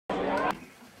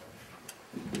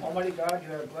Almighty God, you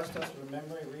have blessed us with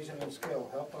memory, reason, and skill.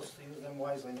 Help us to use them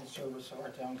wisely in the service of our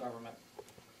town government.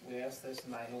 We ask this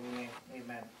in thy holy name.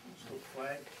 Amen. Salute the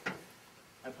flag.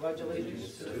 I pledge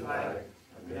allegiance to the flag of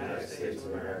the United States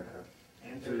of America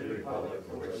and to the republic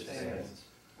for which it stands,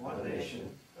 one nation,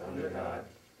 under God,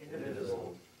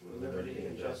 indivisible, with liberty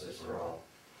and justice for all.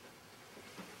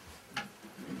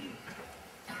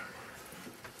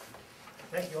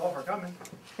 Thank you all for coming.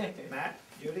 Matt,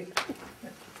 Judy.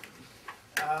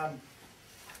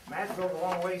 Matt drove a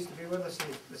long ways to be with us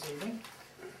this evening.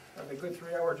 Have a good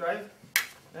 3-hour drive?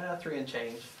 3 and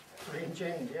change. 3 and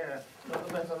change, yeah. It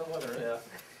depends on the weather.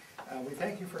 Yeah. We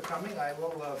thank you for coming. I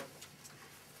will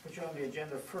put you on the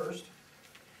agenda first.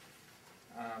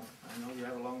 I know you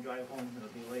have a long drive home. It'll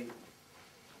be late.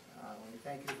 We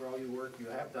thank you for all your work you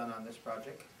have done on this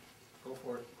project. Go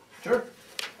for it. Sure.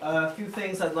 A few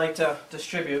things I'd like to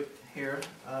distribute here.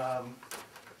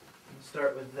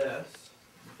 Start with this.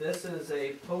 This is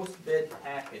a post-bid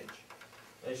package.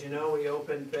 As you know, we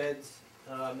opened bids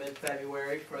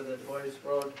mid-February for the Boys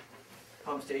Road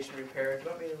pump station repair. Do you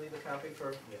want me to leave a copy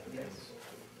for? Yeah.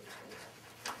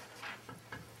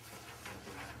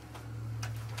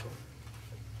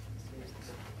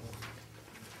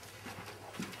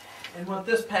 And what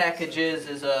this package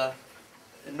is an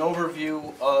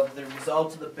overview of the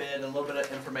results of the bid and a little bit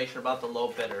of information about the low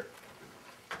bidder.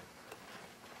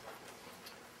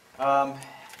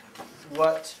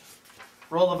 What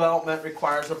rural development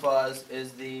requires of us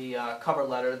is the cover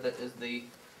letter that is the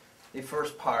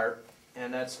first part,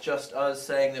 and that's just us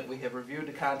saying that we have reviewed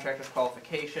the contractor's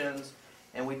qualifications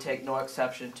and we take no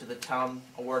exception to the town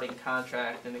awarding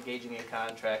contract and engaging in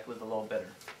contract with the low bidder.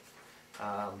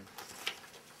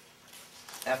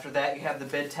 After that, you have the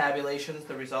bid tabulations,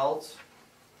 the results,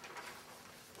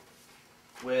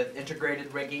 with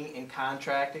Integrated Rigging and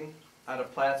Contracting out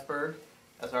of Plattsburgh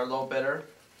as our low bidder.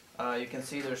 You can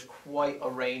see there's quite a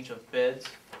range of bids.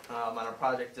 On a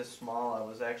project this small, I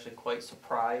was actually quite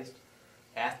surprised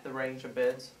at the range of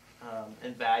bids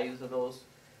and values of those.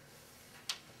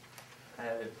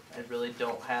 I really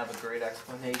don't have a great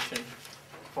explanation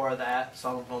for that.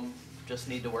 Some of them just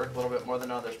need to work a little bit more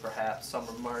than others perhaps. Some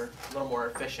of them are a little more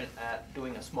efficient at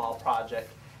doing a small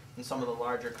project than some of the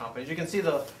larger companies. You can see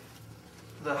the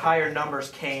higher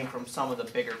numbers came from some of the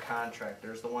bigger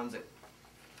contractors, the ones that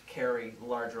carry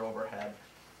larger overhead.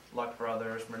 Luck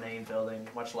Brothers, Murnane Building,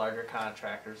 much larger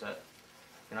contractors that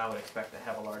I would expect to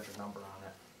have a larger number on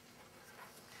it.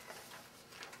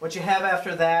 What you have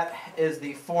after that is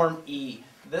the Form E.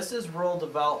 This is rural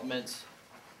development's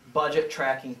budget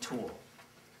tracking tool.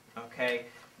 Okay,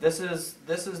 this is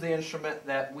the instrument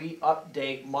that we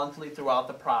update monthly throughout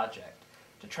the project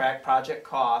to track project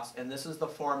costs, and this is the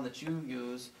form that you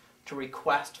use to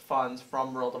request funds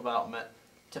from rural development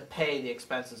to pay the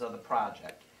expenses of the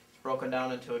project. It's broken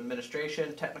down into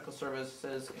administration, technical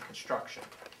services, and construction.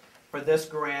 For this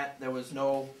grant, there was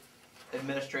no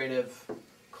administrative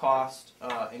cost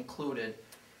included.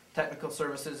 Technical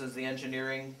services is the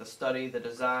engineering, the study, the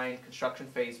design, construction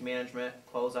phase management,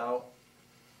 closeout.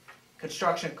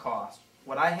 Construction cost.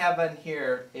 What I have in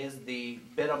here is the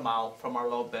bid amount from our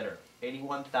low bidder,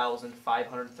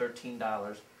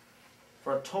 $81,513,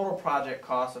 for a total project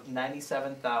cost of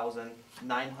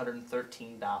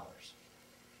 $97,913.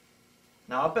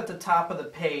 Now up at the top of the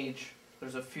page,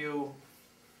 there's a few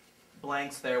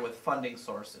blanks there with funding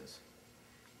sources.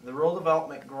 The rural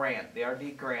development grant, the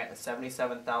RD grant, is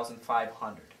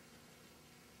 $77,500.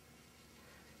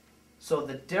 So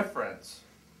the difference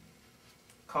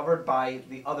covered by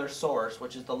the other source,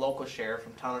 which is the local share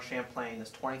from town of Champlain, is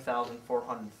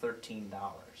 $20,413.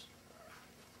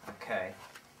 Okay.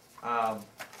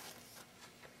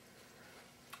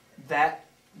 That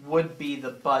would be the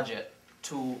budget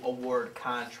to award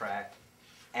contract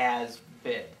as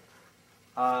bid.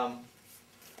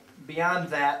 Beyond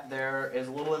that, there is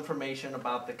a little information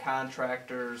about the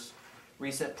contractor's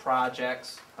recent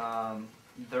projects,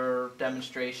 their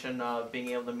demonstration of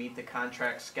being able to meet the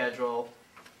contract schedule,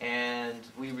 and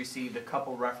we received a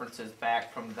couple references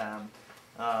back from them.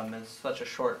 In such a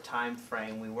short time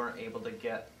frame, we weren't able to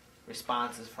get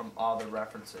responses from all the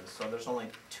references. So there's only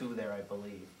 2 there, I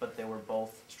believe, but they were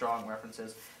both strong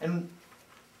references. And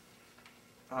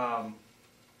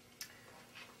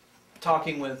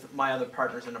talking with my other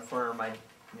partners in the firm, I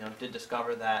did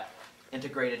discover that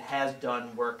Integrated has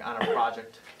done work on a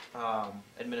project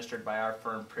administered by our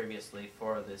firm previously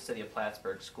for the City of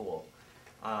Plattsburgh School.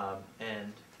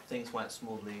 And things went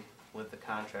smoothly with the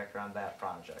contractor on that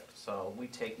project. So we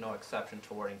take no exception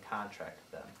to awarding contract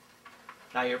to them.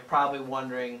 Now you're probably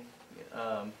wondering,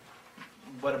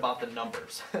 what about the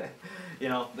numbers? You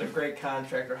know, they're a great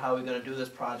contractor, how are we gonna do this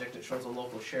project? It shows a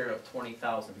local share of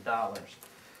 $20,000.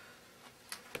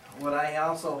 What I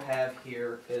also have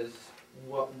here is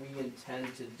what we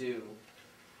intend to do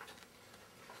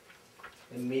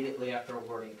immediately after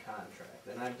awarding contract.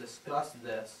 And I've discussed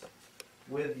this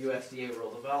with USDA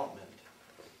Rural Development.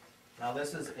 Now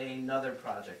this is another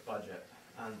project budget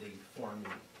on the Form E.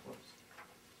 Whoops.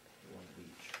 One of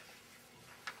each.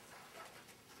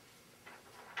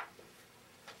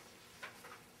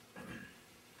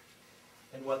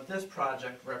 And what this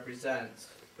project represents,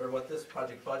 or what this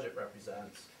project budget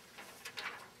represents,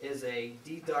 is a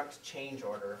deduct change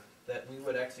order that we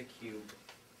would execute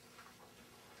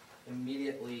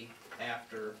immediately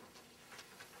after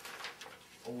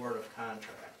award of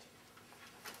contract.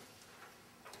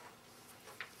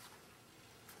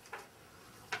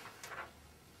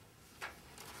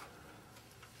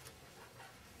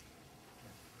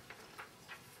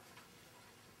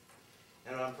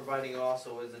 And what I'm providing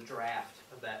also is a draft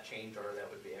of that change order that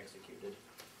would be executed.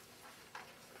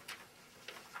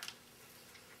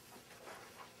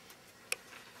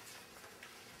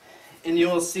 And you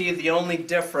will see the only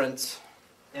difference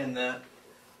in the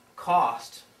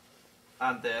cost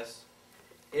on this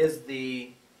is the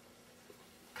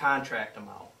contract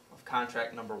amount of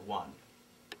contract number 1.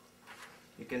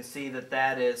 You can see that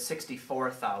that is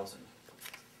 $64,000.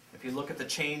 If you look at the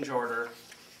change order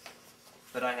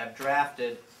that I have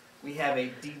drafted, we have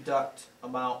a deduct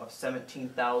amount of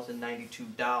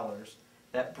 $17,092.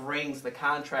 That brings the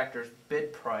contractor's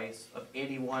bid price of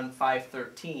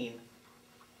 $81,513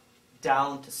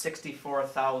 down to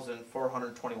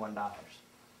 $64,421.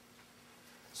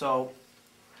 So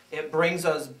it brings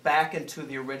us back into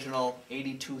the original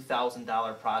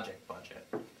 $82,000 project budget.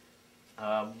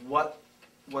 What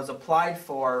was applied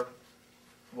for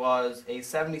was a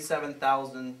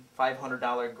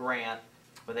 $77,500 grant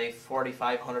with a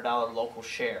 $4,500 local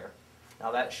share. Now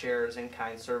that share is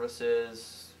in-kind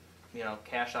services, you know,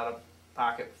 cash out of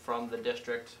pocket from the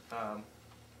district,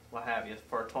 what have you,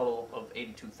 for a total of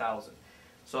 $82,000.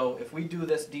 So if we do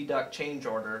this deduct change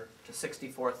order to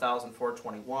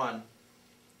 $64,421,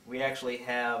 we actually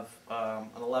have an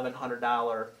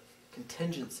 $1,100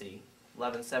 contingency,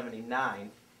 $1,179,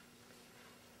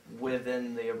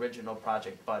 within the original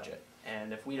project budget.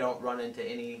 And if we don't run into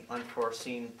any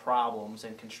unforeseen problems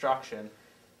in construction,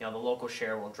 you know, the local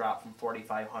share will drop from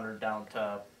 $4,500 down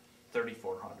to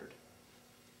 $3,400.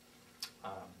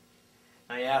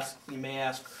 You may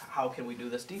ask, how can we do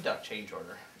this deduct change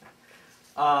order?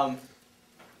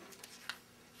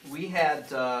 We had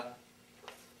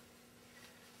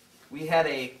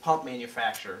a pump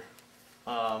manufacturer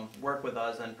work with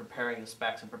us on preparing the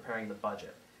specs and preparing the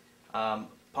budget.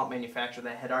 Pump manufacturer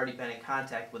that had already been in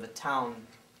contact with the town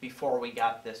before we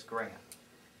got this grant.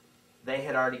 They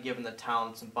had already given the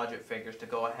town some budget figures to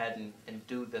go ahead and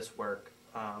do this work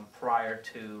prior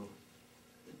to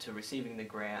receiving the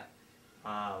grant.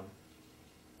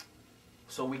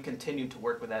 So we continued to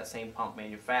work with that same pump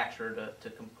manufacturer to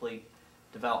complete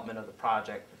development of the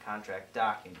project, the contract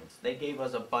documents. They gave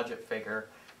us a budget figure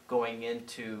going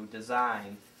into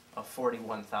design of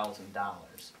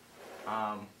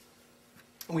 $41,000.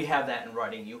 We have that in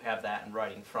writing, you have that in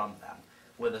writing from them,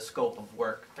 with a scope of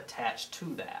work attached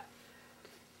to that.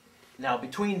 Now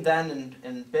between then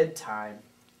and bid time,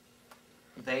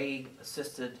 they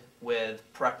assisted with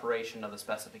preparation of the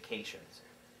specifications.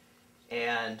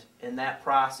 And in that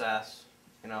process,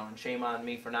 you know, and shame on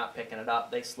me for not picking it up,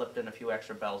 they slipped in a few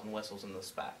extra bells and whistles in the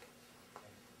spec.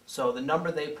 So the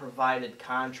number they provided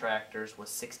contractors was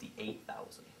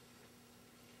 $68,000.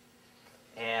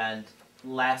 And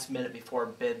last minute before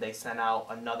bid, they sent out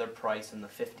another price in the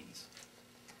 50s.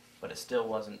 But it still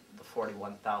wasn't the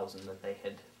 $41,000 that they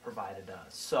had provided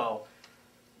us. So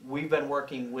we've been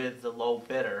working with the low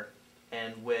bidder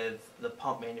and with the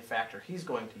pump manufacturer he's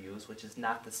going to use, which is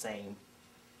not the same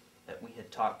that we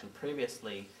had talked to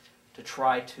previously, to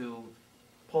try to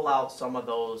pull out some of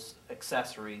those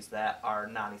accessories that are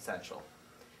non-essential.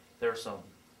 There are some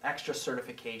extra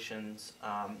certifications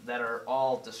that are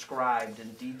all described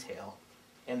in detail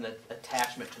in the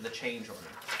attachment to the change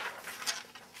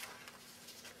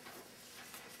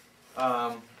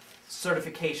order.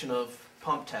 Certification of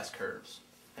pump test curves.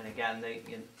 And again,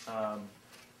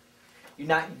 you're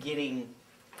not getting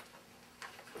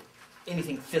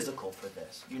anything physical for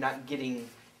this. You're not getting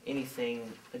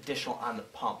anything additional on the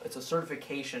pump. It's a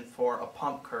certification for a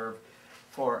pump curve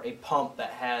for a pump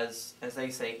that has, as they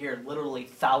say here, literally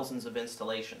thousands of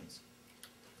installations.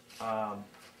 The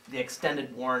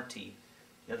extended warranty.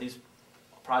 You know, these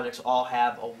projects all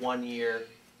have a 1-year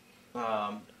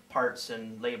parts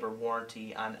and labor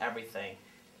warranty on everything.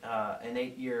 An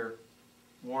 8-year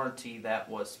warranty that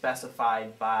was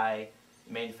specified by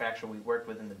the manufacturer we worked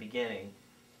with in the beginning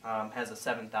has a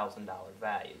 $7,000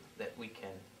 value that we can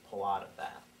pull out of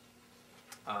that.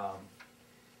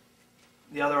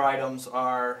 The other items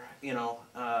are,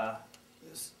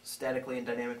 statically and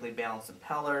dynamically balanced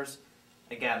impellers.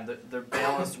 Again, they're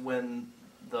balanced when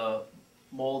the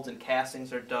molds and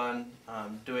castings are done.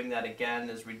 Doing that again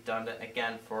is redundant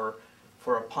again for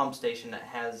a pump station that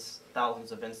has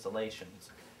thousands of installations.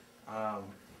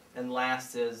 And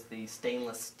last is the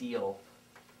stainless steel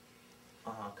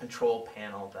control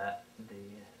panel that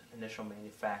the initial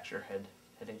manufacturer had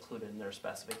included in their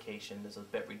specification. Is a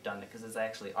bit redundant because it's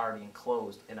actually already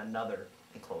enclosed in another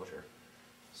enclosure.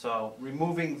 So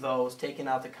removing those, taking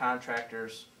out the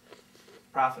contractor's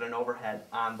profit and overhead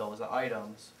on those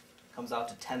items comes out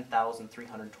to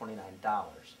 $10,329.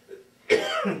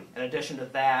 In addition to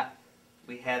that,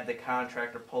 we had the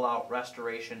contractor pull out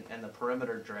restoration and the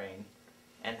perimeter drain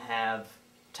and have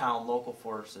town local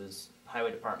forces,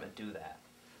 highway department do that.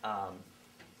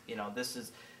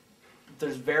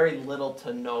 There's very little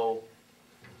to no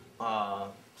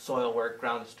soil work,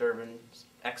 ground disturbance,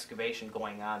 excavation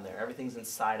going on there. Everything's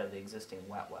inside of the existing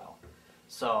wet well.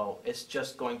 So it's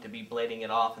just going to be blading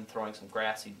it off and throwing some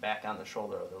grass seed back on the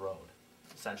shoulder of the road,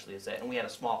 essentially is it. And we had a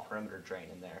small perimeter drain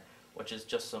in there, which is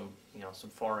just some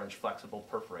 4-inch flexible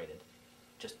perforated.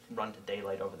 Just run to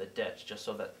daylight over the ditch, just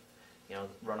so that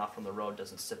runoff from the road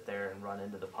doesn't sit there and run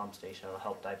into the pump station. It'll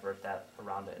help divert that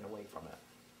around it and away from it.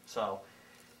 So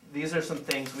these are some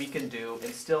things we can do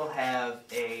and still have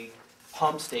a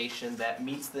pump station that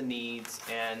meets the needs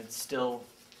and still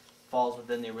falls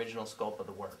within the original scope of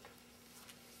the work,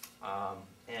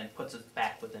 and puts us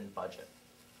back within budget.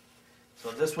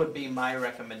 So this would be my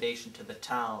recommendation to the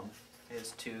town,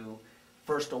 is to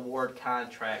first award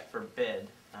contract for bid,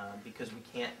 because we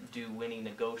can't do any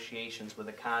negotiations with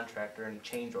a contractor and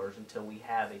change orders until we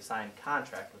have a signed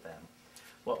contract with them.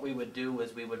 What we would do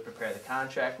is we would prepare the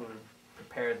contract, we would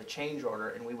prepare the change order,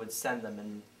 and we would send them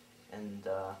in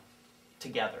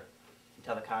together and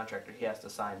tell the contractor he has to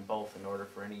sign both in order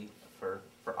for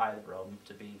either of them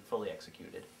to be fully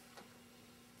executed.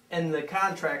 And the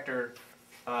contractor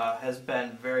has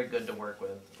been very good to work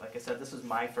with. Like I said, this is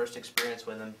my first experience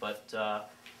with him, but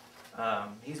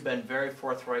he's been very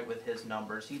forthright with his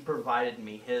numbers. He provided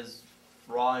me his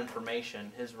raw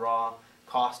information, his raw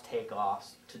cost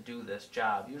takeoffs to do this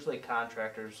job. Usually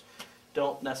contractors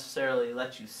don't necessarily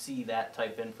let you see that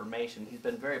type of information. He's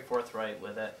been very forthright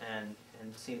with it and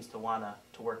seems to want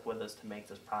to work with us to make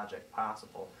this project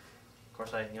possible. Of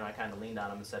course, I kind of leaned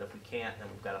on him and said if we can't, then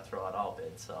we've got to throw out all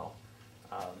bids. So,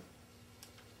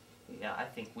 yeah, I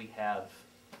think we have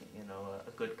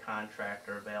a good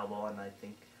contractor available, and I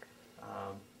think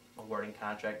awarding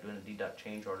contract, doing a deduct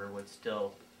change order would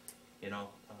still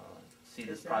see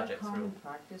this project through. Is that a common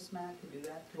practice, Matt, to do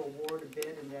that, to award a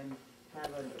bid and then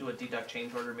have a... Do a deduct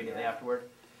change order immediately afterward?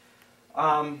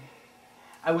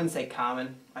 I wouldn't say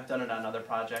common. I've done it on other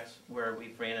projects where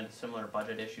we've ran into similar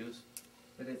budget issues.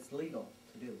 But it's legal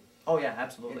to do. Oh yeah,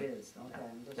 absolutely. It is, okay,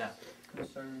 I'm just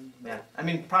concerned. Yeah, I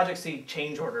mean, projects see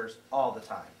change orders all the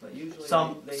time. But usually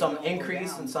Some they don't go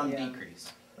increase down. and some Yeah.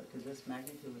 decrease. But to this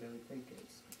magnitude, I would think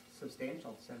it's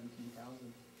substantial,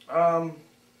 17,000.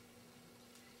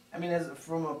 I mean,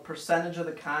 from a percentage of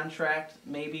the contract,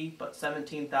 maybe, but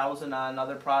 17,000 on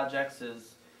other projects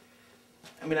is.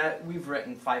 I mean, we've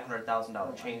written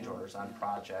 $500,000 change orders on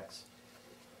projects.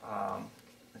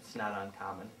 It's not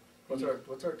uncommon.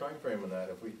 What's our time frame on that?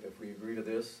 If we agree to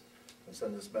this and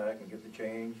send this back and get the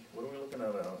change, what are we looking at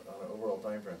on an overall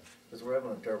time frame? Because we're having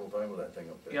a terrible time with that thing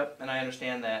up there. Yep, and I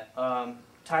understand that.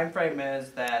 Time frame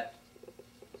is that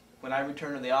when I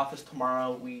return to the office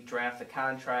tomorrow, we draft the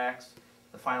contracts,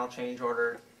 the final change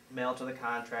order, mail it to the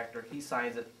contractor, he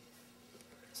signs it,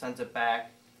 sends it back,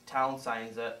 town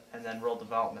signs it, and then rural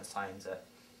development signs it.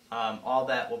 All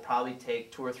that will probably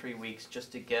take 2 or 3 weeks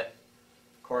just to get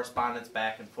correspondence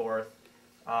back and forth.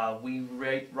 We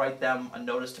write them a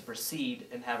notice to proceed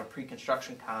and have a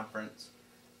pre-construction conference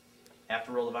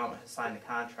after rural development has signed the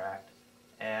contract,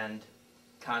 and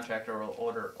contractor will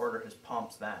order his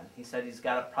pumps then. He said he's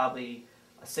got probably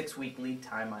a 6-week lead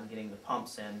time on getting the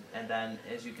pumps in, and then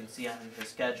as you can see on his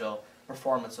schedule,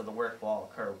 performance of the work will all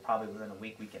occur probably within a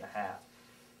week, week and a half.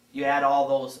 You add all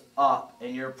those up,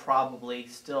 and you're probably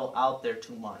still out there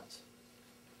 2 months.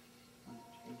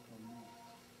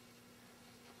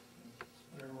 It's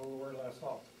better than where we were last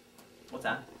fall. What's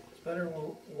that? It's better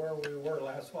than where we were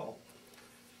last fall.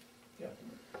 Yeah.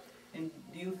 And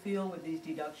do you feel with these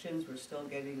deductions, we're still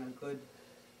getting a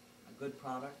good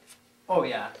product? Oh,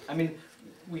 yeah, I mean,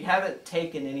 we haven't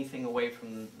taken anything away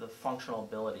from the functional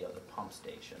ability of the pump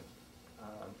station.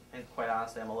 And quite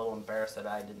honestly, I'm a little embarrassed that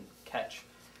I didn't catch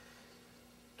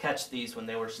these when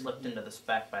they were slipped into the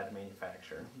spec by the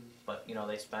manufacturer. But, you know,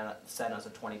 they sent us a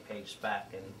 20-page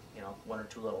spec and, you know, 1 or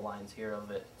 2 little lines here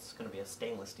of it. It's gonna be a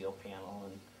stainless steel panel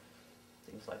and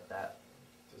things like that.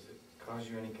 Does it cause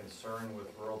you any concern with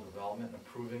rural development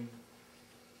approving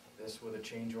this with a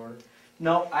change order?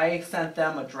 No, I sent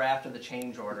them a draft of the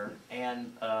change order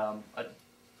and a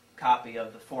copy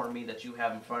of the Form E that you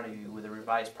have in front of you with a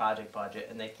revised project budget,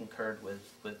 and they concurred with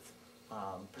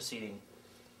proceeding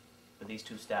with these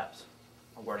 2 steps: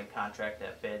 awarding contract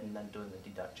at bid and then doing the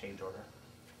deduct change order.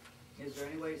 Is there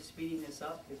any way of speeding this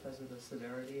up because of the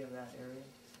severity of that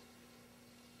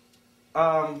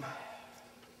area?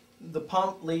 The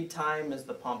pump lead time is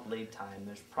the pump lead time.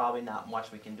 There's probably not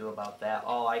much we can do about that.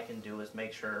 All I can do is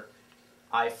make sure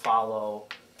I follow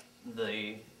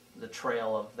the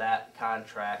trail of that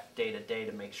contract day to day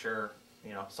to make sure,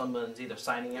 you know, someone's either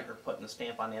signing it or putting a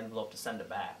stamp on the envelope to send it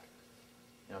back.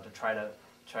 You know, to try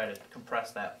to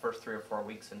compress that first 3 or 4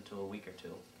 weeks into a week or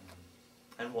 2.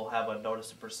 And we'll have a notice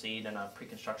to proceed and a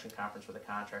pre-construction conference with the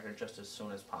contractor just as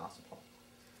soon as possible.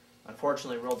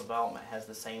 Unfortunately, rural development has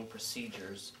the same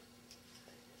procedures,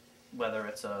 whether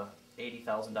it's a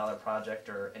 $80,000 project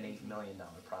or an $8 million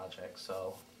project.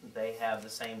 So they have the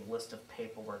same list of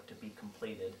paperwork to be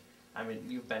completed. I mean,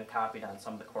 you've been copied on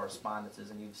some of the correspondences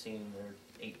and you've seen there are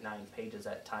 8, 9 pages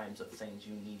at times of things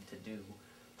you need to do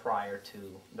prior to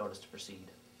notice to proceed.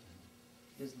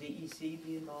 Does DEC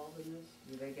be involved in this?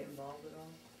 Do they get involved at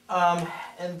all?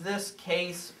 In this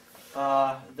case,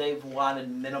 they've wanted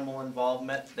minimal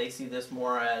involvement. They see this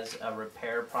more as a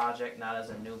repair project, not as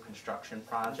a new construction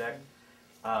project.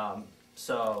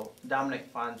 So Dominic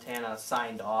Fontana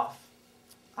signed off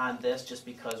on this just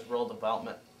because rural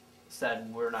development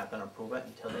said we're not going to approve it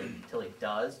until he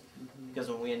does. Because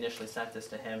when we initially sent this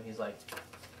to him, he's like,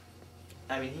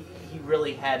 I mean, he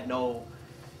really had no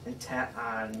intent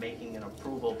on making an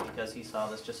approval because he saw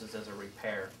this just as a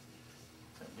repair.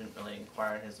 So it didn't really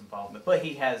inquire in his involvement, but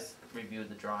he has reviewed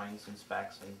the drawings and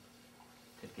specs and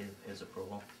could give his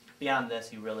approval. Beyond this,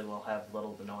 he really will have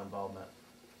little to no involvement.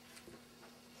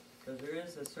 Because there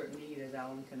is a certain need, as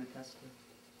Alan can attest to.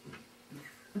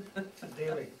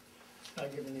 Daily, it's not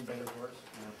getting any better for us.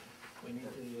 We need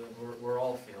to, We're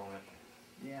all feeling it.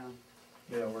 Yeah.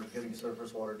 Yeah, we're getting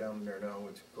surface water down in there now,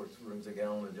 which of course brings a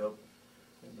gallonage up,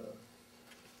 and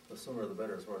the sooner the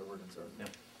better as far as we're concerned.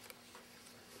 Yep.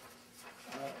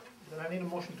 then I need a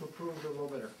motion to approve the low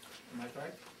bidder. Am I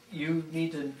correct? You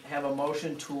need to have a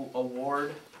motion to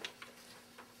award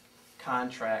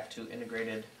contract to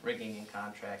Integrated Rigging and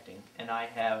Contracting. And I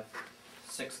have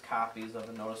 6 copies of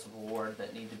a notice of award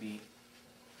that need to be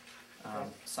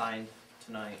signed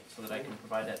tonight so that I can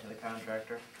provide that to the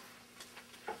contractor.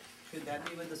 Should that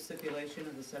be with the stipulation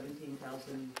of the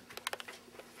 17,000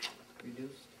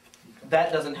 reduced?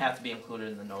 That doesn't have to be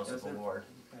included in the notice of Doesn't? award.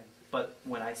 Okay. But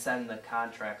when I send the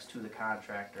contracts to the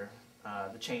contractor,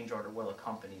 the change order will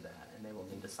accompany that, and they will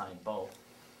need to sign both.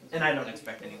 And I don't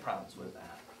expect any problems with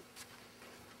that.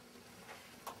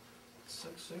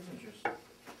 6 signatures.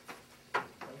 How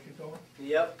you going?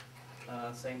 Yep.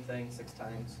 Same thing, 6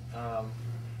 times.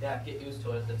 Yeah, get used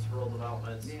to it. It's rural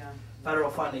development. It's Yeah.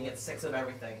 federal funding. It's 6 of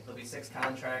everything. There'll be 6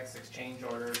 contracts, 6 change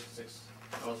orders, 6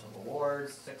 notice of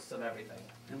awards, 6 of everything.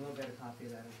 And we'll get a copy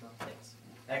of that as well. Yes.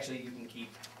 Actually, you can keep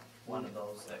one of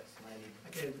those 6. I need.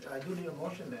 Okay, I do need a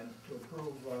motion then to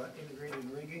approve integrated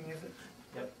rigging, is it?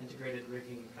 Yep. Integrated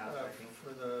rigging and contracting. For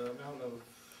the amount of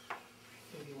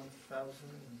 81,000,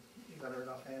 you got it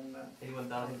offhand,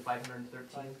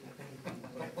 81,513.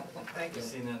 Thank you. I've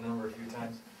seen that number a few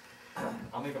times.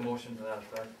 I'll make a motion to that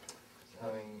effect,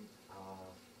 having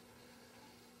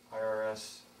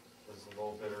IRS as the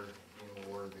low bidder being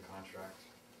awarded the contract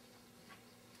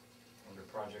under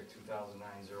project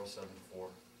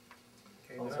 2009-074.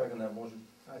 Okay, I'll then second that motion.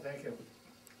 thank you.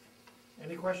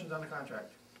 Any questions on the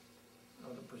contract?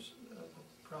 Or the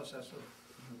process of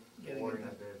getting it Awarding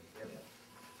done? that bid, yep.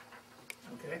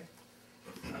 Okay.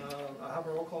 I'll have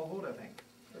a roll call vote, I think.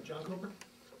 John Cooper?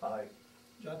 Aye.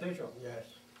 John Tetro? Yes.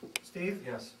 Steve?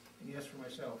 Yes. And yes for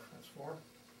myself, that's 4.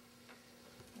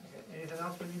 Okay, anything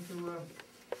else we need to,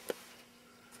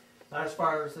 Not as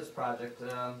far as this project,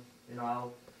 you know,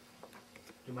 I'll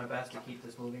do my best to keep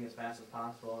this moving as fast as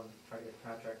possible and try to get the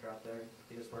contractor out there and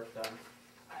get his work done.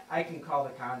 I can call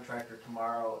the contractor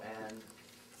tomorrow and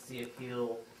see if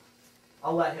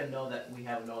I'll let him know that we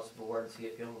have a notice of award and see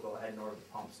if he'll go ahead and order the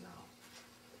pumps now.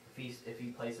 If he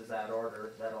places that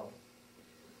order, that'll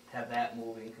have that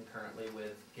moving concurrently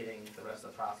with getting the rest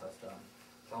of the process done.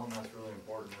 Tell him that's really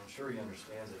important. I'm sure he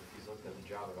understands it if he's looked at the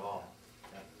job at all.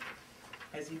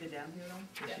 Has he been down here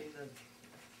though, to Yeah. see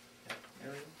the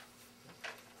area?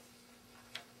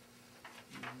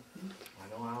 I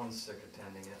know Alan's sick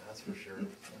attending it, that's for sure.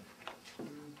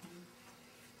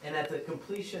 And at the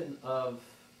completion of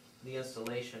the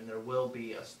installation, there will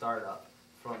be a startup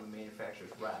from the manufacturer's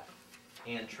rep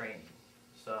and training.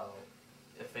 So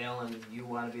if Alan, you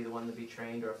want to be the one to be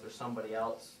trained, or if there's somebody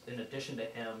else in addition to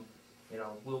him, you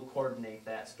know, we'll coordinate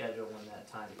that schedule when that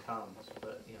time comes.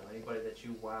 But, you know, anybody that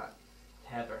you want to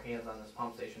have their hands on this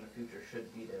pump station in the future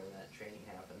should be there when that training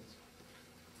happens.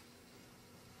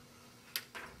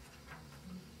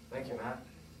 Thank you, Matt.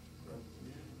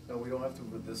 No, we don't have to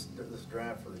with this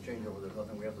draft for the changeover, there's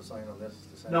nothing we have to sign on this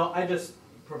to send? No, I just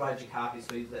provide you copies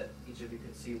so that each of you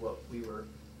could see what we were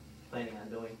planning on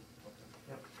doing.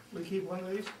 We keep one of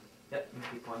these? Yep, you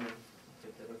keep one.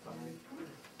 Take the other from me.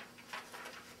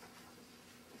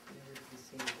 Never to be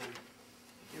seen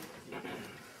again.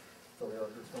 So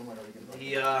there's no matter we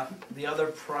can. The other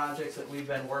projects that we've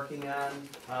been working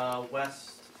on,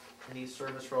 West and East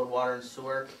Service Road, Water and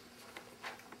Sewer,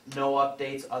 no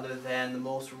updates other than the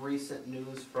most recent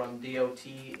news from DOT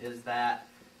is that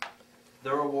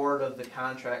their award of the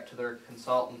contract to their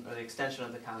consultant, or the extension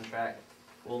of the contract,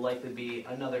 will likely be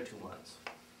another 2 months.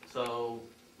 So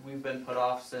we've been put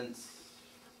off since,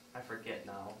 I forget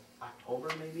now, October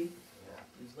maybe? Yeah.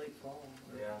 It was late fall.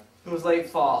 Yeah. It was late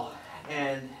fall,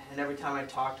 and every time I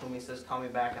talk to him, he says, call me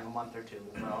back in a month or two.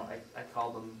 Well, I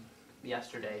called him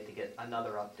yesterday to get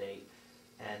another update,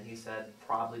 and he said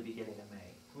probably beginning of May.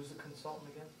 Who's the consultant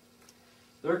again?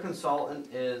 Their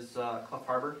consultant is Clough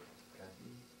Harbor, Okay.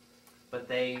 but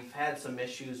they've had some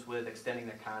issues with extending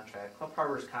the contract. Clough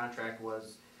Harbor's contract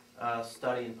was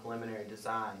study and preliminary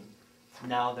design.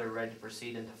 Now they're ready to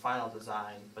proceed into final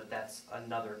design, but that's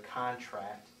another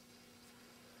contract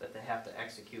that they have to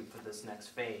execute for this next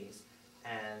phase.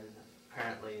 And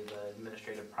apparently the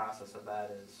administrative process of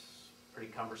that is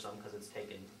pretty cumbersome because it's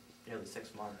taken nearly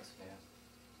 6 months. Yeah.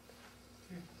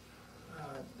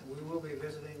 We will be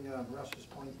visiting Russ's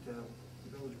Point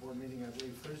Village Board meeting, I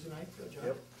believe, Thursday night, John?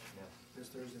 Yep. Yeah. This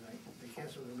Thursday night. They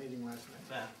canceled the meeting last night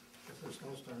Yeah. because of the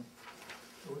snowstorm.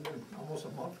 So we've been almost a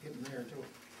month getting there too.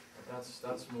 But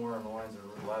that's more on the lines of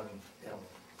Route 11. Yeah.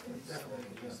 It's,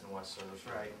 Definitely, East and West Service.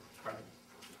 Right, right.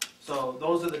 So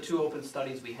those are the 2 open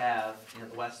studies we have, you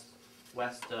know,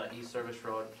 the East Service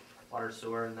Road Water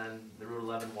Sewer, and then the Route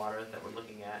 11 water that we're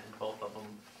looking at, and both of them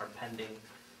are pending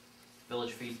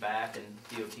village feedback and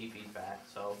DOT feedback.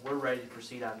 So we're ready to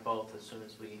proceed on both as soon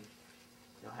as we, you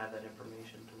know, have that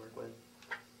information to work with.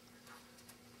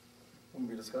 When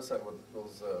we discuss that with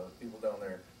those people down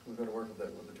there, we're gonna work with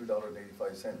that, with the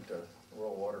 $2.85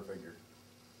 rural water figure.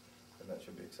 And that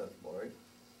should be acceptable, right?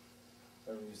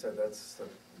 I mean, you said that's the.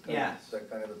 Yes. That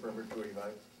kind of the perimeter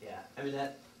 285? Yeah, I mean,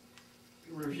 that,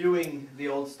 reviewing the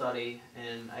old study,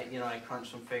 and I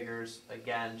crunched some figures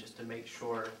again, just to make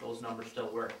sure those numbers still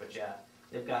work, but yeah,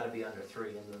 they've gotta be under 3,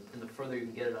 and the further you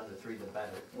can get it under 3, the better.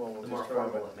 Well, we'll The more just try,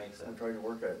 affordable it makes it. we'll try to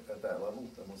work at that level,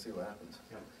 then we'll see what happens.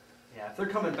 Yeah, if they're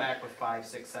coming back with $5,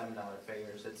 $6, $7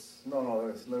 figures, it's, No,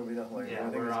 there'll be nothing like that. yeah, I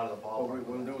think we're it's- out of the What ballpark.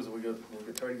 we'll do is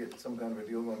we'll try to get some kind of a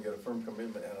deal going, get a firm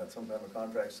commitment and some kind of a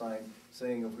contract signed,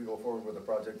 saying if we go forward with the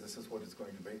project, this is what it's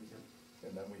going to be.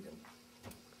 And then we can.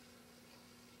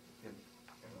 And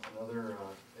another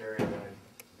area that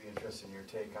I'd be interested in your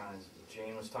take on is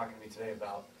Jane was talking to me today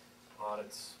about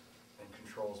audits and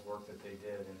controls work that they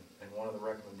did, and one of the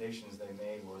recommendations they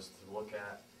made was to look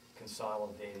at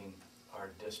consolidating our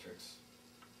districts.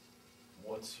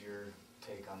 What's your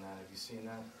take on that? Have you seen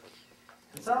that?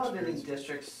 Consolidating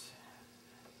districts,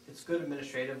 it's good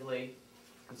administratively,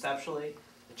 conceptually.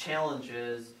 The challenge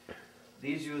is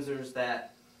these users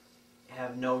that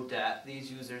have no debt,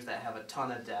 these users that have a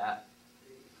ton of debt,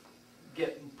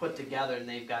 get put together and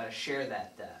they've got to share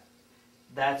that debt.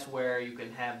 That's where you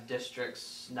can have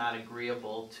districts not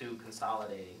agreeable to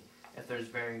consolidating if there's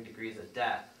varying degrees of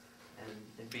debt. And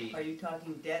it'd be Are you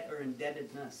talking debt or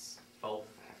indebtedness? both.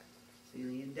 See,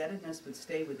 the indebtedness would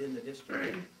stay within the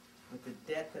district, but the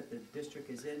debt that the district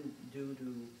is in due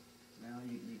to,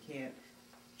 you can't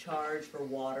charge for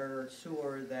water or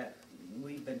sewer that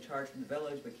we've been charged from the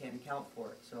village but can't account for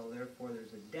it, so therefore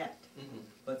there's a debt. Mhm.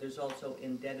 But there's also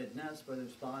indebtedness where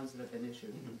there's bonds that have been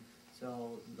issued. Mhm.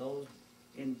 So those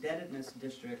indebtedness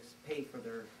districts pay for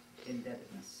their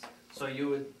indebtedness. So you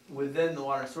would, within the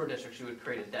water and sewer districts, you would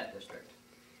create a debt district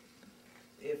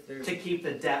If there's, to keep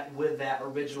the debt with that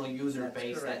original user That's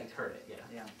base that correct. incurred it, yeah.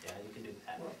 yeah, Yeah, you can do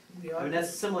that. Well, the I mean, audit-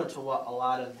 that's similar to what a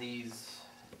lot of these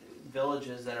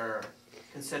villages that are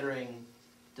considering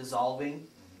dissolving.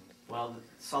 Well,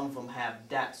 some of them have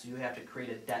debt, so you have to create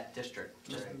a debt district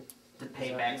just Right. to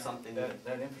pay back something.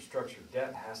 That infrastructure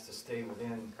debt has to stay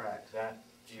within Correct. that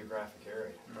geographic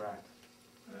area. Correct.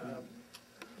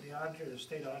 The auditor, the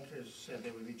state auditors said they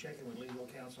would be checking with legal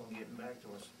counsel and getting back to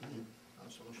us Mhm. on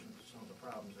a solution to some of the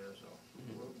problems there, so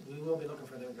Mhm. we will be looking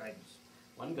for their guidance.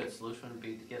 One good solution would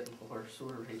be to get more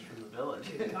sewer rates from the village.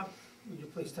 Would you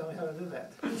please tell me how to do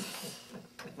that?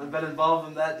 I've been involved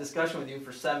in that discussion with you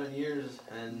for 7 years,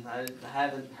 and I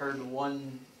haven't heard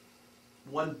one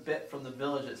bit from the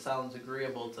village that sounds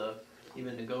agreeable to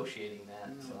even negotiating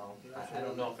that, so I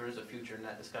don't know if there is a future in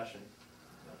that discussion.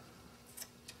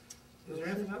 Is there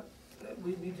anything up that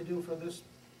we need to do for this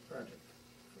project?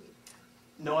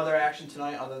 No other action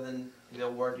tonight other than the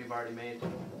award you've already made. Yeah.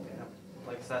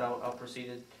 Like I said, I'll proceed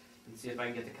and see if I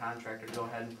can get the contractor to go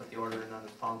ahead and put the order in on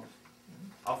his pumps.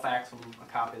 I'll fax him a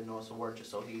copy of the notice of award just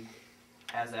so he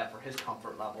has that for his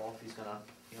comfort level if he's gonna,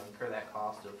 incur that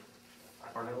cost of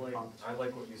ordering the pumps. I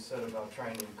like what you said about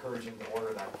trying to encourage him to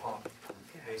order that pump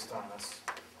based on us,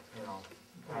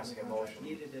 passing a motion.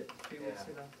 Needed it 3 weeks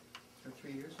Yeah. ago, or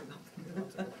 3 years ago.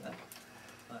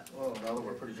 Well, now that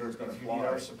we're pretty sure it's gonna If you need fly.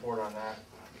 our support on that,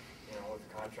 with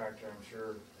the contractor, I'm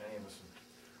sure any of us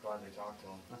would gladly talk to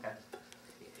him. Okay.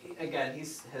 Again,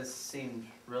 has seemed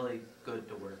really good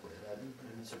to work with,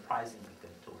 and surprisingly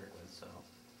good to work with, so,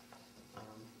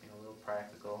 real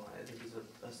practical. I think he's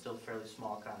a still fairly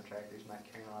small contractor, he's not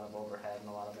carrying a lot of overhead and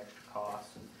a lot of extra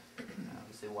costs, and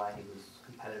obviously why he was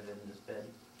competitive in this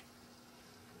bid.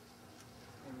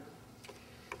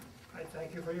 I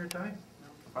thank you for your time.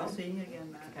 I'll see you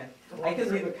again, Matt. Okay. I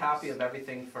can leave a copy of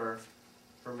everything for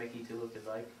Mickey too, if you'd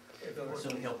like.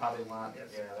 Assuming he'll probably want. Yes.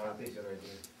 Yeah, that would be a good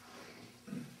idea.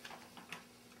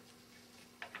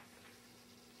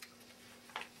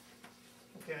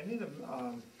 Okay, I need a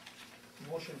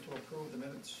motion to approve the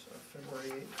minutes of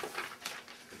February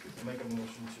 8th. Make a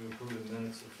motion to approve the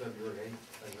minutes of February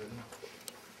 8th, as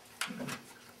written.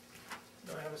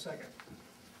 Do I have a second?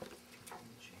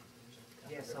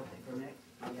 Yes, something for Nick?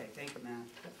 Okay, thank you, Matt.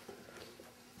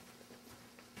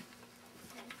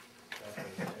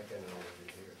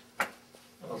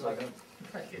 I'll second.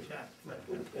 Thank you, John. I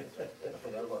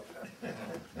forgot about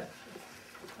that.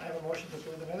 I have a motion to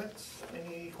approve the minutes.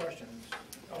 Any questions?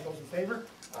 All those in favor?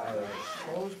 Aye.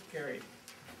 Opposed? Carried.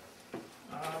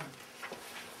 I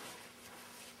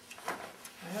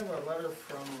have a letter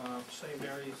from St.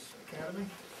 Mary's Academy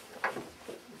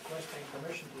requesting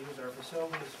permission to use our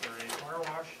facilities for a car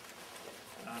wash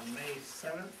on May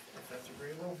 7th, if that's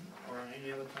agreeable, or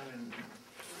any other time in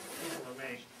April or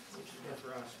May, which is good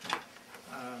for us.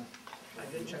 I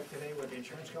did check today with the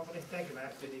insurance company. Thank you,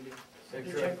 Matt. Good evening. I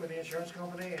did check with the insurance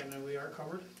company, and we are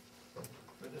covered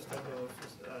for this type of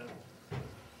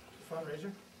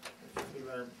fundraiser. We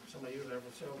let somebody use our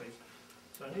facilities.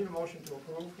 So I need a motion to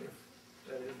approve if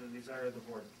that is the desire of the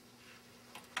board.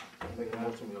 Make a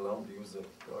motion, we allow them to use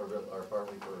our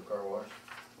property for a car wash.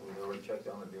 We already checked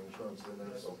on it, the insurance is in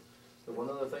there, so. The one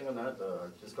other thing on that,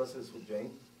 discuss this with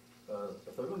Jane.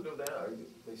 If they're gonna do that,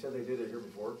 they said they did it here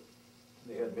before.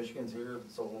 They had Michigans here,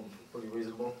 sold them pretty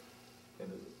reasonable. And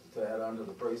to add on to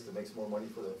the price, to make some more money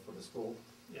for the school.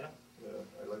 Yeah?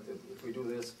 I'd like to, if we do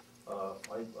this,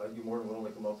 I'd be more than willing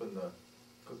to come up and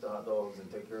cook the hot dogs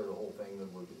and take care of the whole thing, then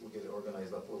we'll get it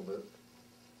organized up a little bit.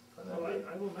 And that Well, way-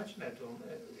 I will mention that to them,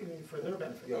 even for their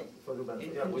benefit. Yeah, for the benefit,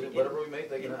 In yeah, conju- whatever we make,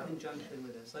 they can In have. conjunction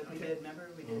with this, like we Okay. did, remember,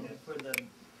 we did it for the Okay,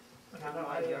 no,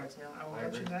 townwide yard sale? I will I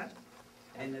mention agree. that.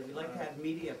 And we'd like to have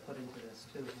media put into this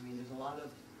too. I mean, there's a lot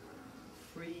of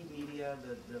free media,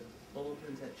 the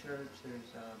bulletins at church,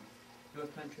 there's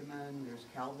North Countryman, there's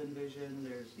Calvin Vision,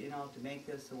 there's, to make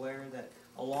this aware that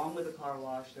along with the car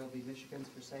wash, there'll be Michigans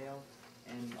for sale,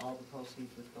 and all the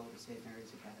proceeds would go to St.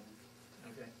 Mary's Academy.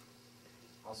 Okay,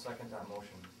 I'll second that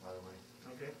motion, by the way.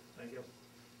 okay, thank you.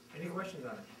 Any questions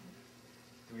on it?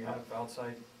 Do we have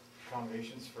outside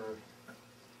accommodations for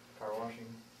car washing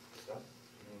stuff?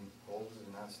 I mean, hoses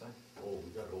and that stuff? Oh, we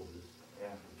got hoses. Yeah,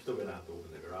 Still gonna have to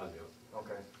open the garage up.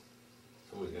 okay.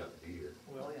 Somebody's gonna have to be here.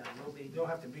 Well, Oh, yeah, we'll be, you don't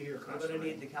have to be here we're gonna constantly.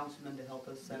 need the councilman to help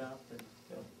us set up and.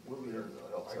 Yeah, we'll be here,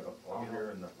 I'll set up, I'll be here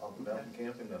and I'll come down from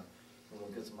camp and we'll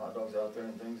get some hot dogs out there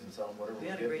and things and sell them whatever We we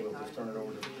had a get, great we'll just time. turn it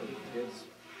over to the kids.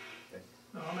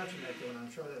 No, I'll mention that to them,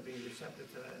 I'm sure they'll be receptive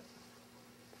to that.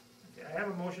 Okay, I have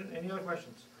a motion, any other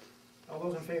questions? All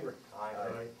those in favor?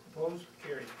 Aye. Opposed?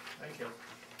 Carried. Thank you.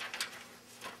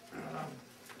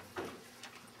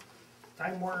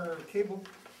 Time Warner Cable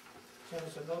sent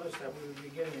us a notice that we would be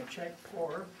getting a check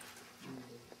for,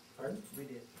 pardon? We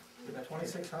did.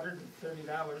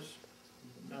 $2,630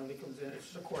 Normally comes in, it's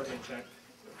just a quarterly check,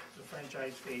 it's a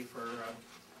franchise fee for,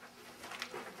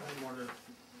 homeowner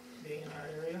being in our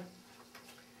area.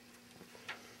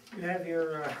 You have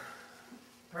your,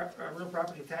 real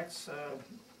property tax,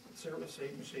 service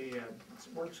agency,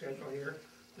 work schedule here.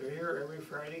 They're here every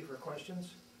Friday for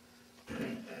questions.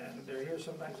 And they're here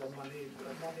sometimes on Mondays,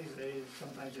 they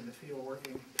sometimes in the field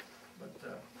working, but,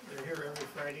 they're here every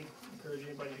Friday. Encourage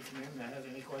anybody to come in that has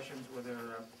any questions with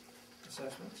their,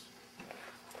 assessments.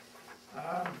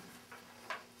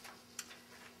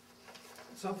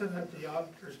 Something that the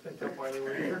auditors picked up while they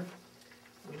were here,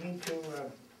 we need to,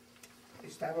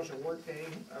 establish a work day,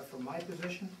 for my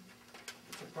position.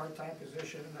 It's a part-time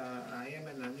position, I am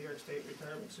in the New York State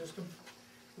retirement system.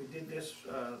 We did this,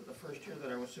 the first year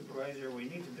that I was supervisor. We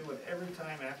need to do it every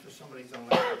time after somebody's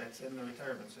elected that's in the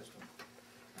retirement system.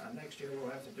 Next year,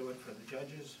 we'll have to do it for the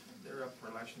judges. They're up for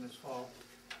election this fall.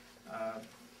 I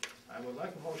would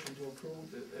like a motion to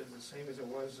approve it as the same as it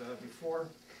was, before.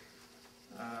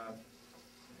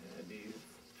 It'd be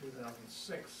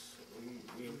 2006.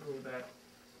 We approved that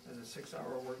as a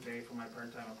 6-hour workday for my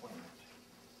part-time appointment.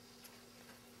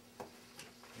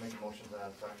 Make a motion to that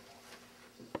effect.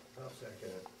 I'll second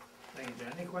it. Thank you,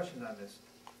 John. Any questions on this?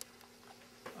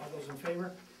 All those in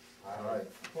favor? Aye.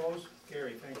 Opposed?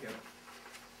 Carried, thank you.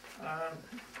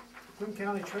 Clinton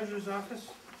County Treasurer's Office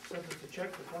sent us a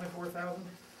check for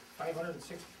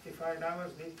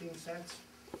 $24,565.18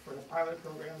 for the pilot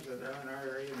programs that are in our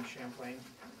area in Champlain,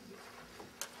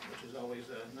 which is always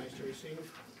nice to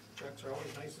receive. Checks are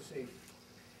always nice to see.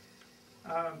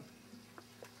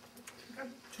 Got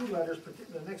two letters,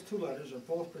 the next two letters are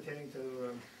both pertaining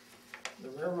to the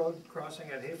railroad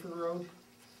crossing at Hayford Road.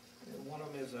 And one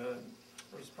of them is a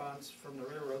response from the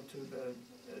railroad to the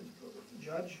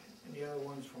judge, and the other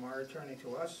one's from our attorney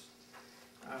to us.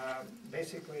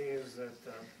 Basically is that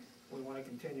we want to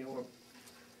continue a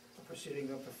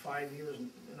proceeding up to 5 years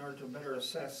in order to better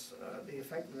assess the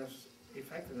effectiveness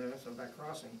of that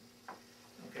crossing.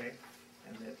 Okay,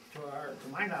 and that to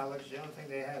my knowledge, the only thing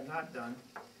they have not done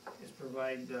is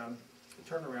provide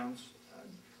turnarounds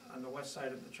on the west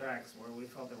side of the tracks where we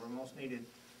felt they were most needed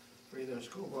for either a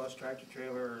school bus, tractor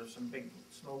trailer, or some big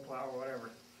snow plow or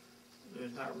whatever.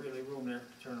 There's not really room there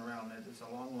to turn around. It's a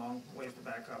long, long ways to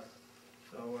back up.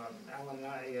 So Alan and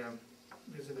I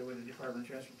visited with the Department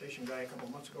of Transportation guy a couple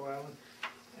months ago, Alan,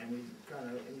 and we kind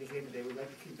of indicated they would like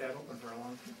to keep that open for a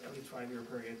long, at least 5-year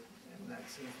period, and that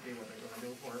seems to be what they're going to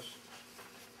do for us.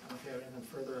 I don't know if you have anything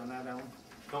further on that, Alan?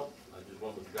 No, I just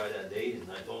went with the guy that day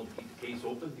and I told him to keep the case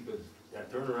open because that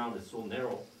turnaround is so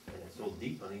narrow and it's so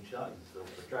deep on each side. So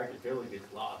if the tractor trailer gets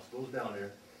lost, goes down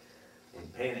there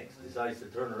and panics, decides to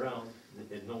turn around,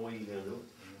 there's no way you're gonna do it.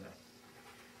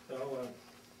 So,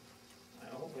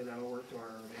 hopefully that'll work to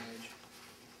our advantage.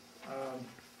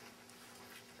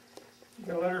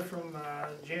 Got a letter from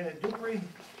Janet Dupree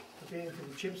pertaining to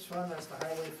the CHIPS fund. That's the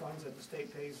highway funds that the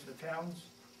state pays to the towns.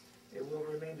 It will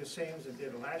remain the same as it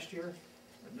did last year,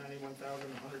 at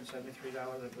 $91,173, I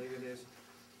believe it is.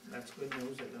 That's good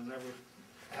news, it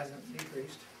hasn't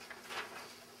decreased.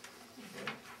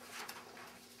 Okay.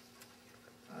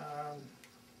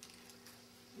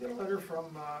 Got a letter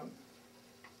from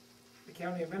the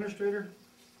county administrator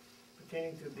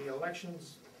pertaining to the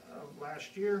elections of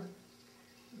last year.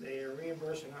 They are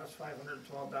reimbursing us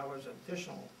 $512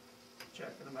 additional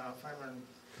check in amount of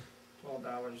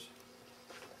 $512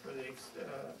 for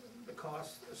the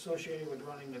cost associated with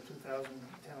running the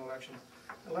 2010 election.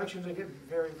 Elections are getting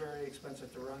very, very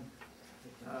expensive to run.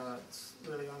 It's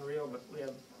really unreal, but we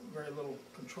have very little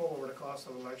control over the cost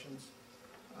of elections.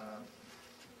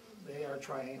 They are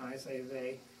trying, I say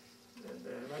they,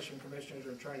 the election commissioners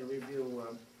are trying to review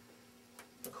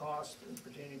the cost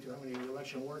pertaining to how many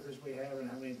election workers we have and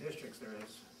how many districts there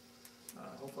is.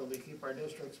 Hopefully we keep our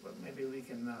districts, but maybe we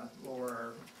can lower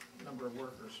our number of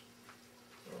workers.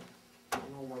 So we'll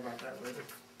know more about that later.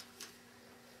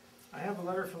 I have a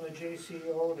letter from the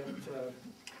JCO that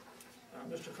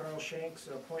Mr. Carl Shank's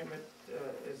appointment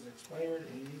is expired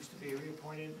and he needs to be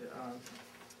reappointed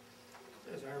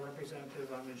as our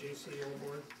representative on the JCO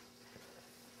board,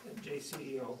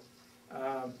 JCEO.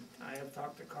 I have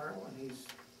talked to Carl and he's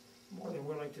more than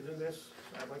willing to do this.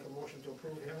 So I'd like a motion to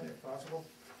approve him if possible.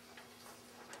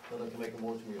 I'd like to make a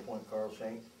motion to appoint Carl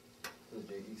Shank to the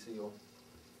JECO.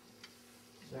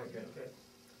 Second. Okay,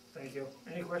 thank you.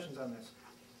 Any questions on this?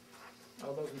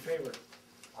 All those in favor?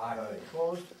 Aye.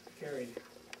 Opposed? Carried.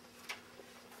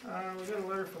 We got a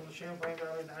letter from the Champlain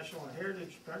Valley National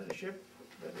Heritage Partnership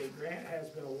that a grant has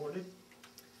been awarded.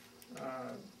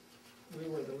 We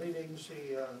were the lead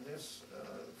agency on this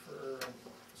for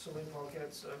Celine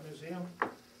Paquette's museum.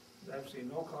 There's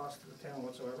absolutely no cost to the town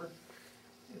whatsoever.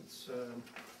 It's, I'm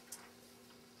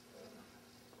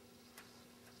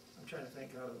trying to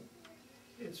think how to,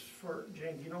 it's for,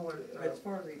 Jane, do you know what? It's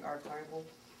for the archival,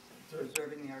 there's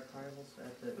preserving the archivals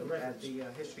at The the records.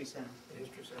 History Center. The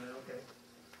History Center, okay.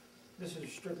 This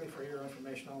is strictly for your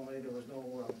information only, there was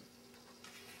no,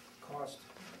 cost.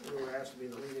 We were asked to be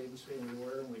the lead agency, and we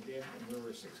were, and we did, and we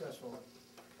were successful.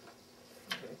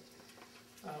 Okay.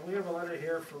 We have a letter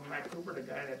here from Matt Cooper, the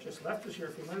guy that just left us here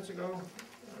a few minutes ago,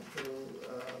 to,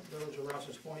 Village of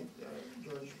Rouse's Point,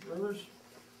 George Rivers,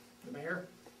 the mayor,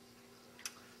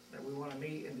 that we wanna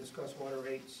meet and discuss water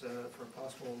rates, for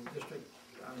possible district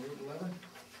on Route 11.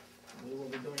 We will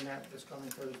be doing that this coming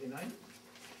Thursday night.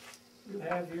 You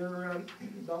have your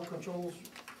dog controls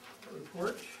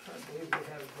report. I believe we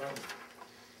have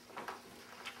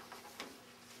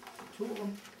two of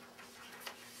them.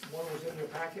 One was in your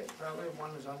packet, probably.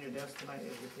 One is on your desk tonight as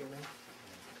you came in.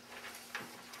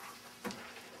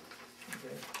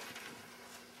 Okay.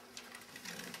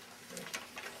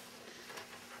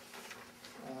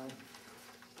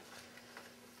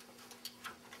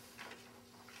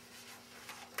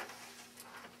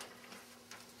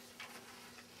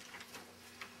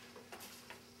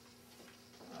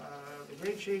 The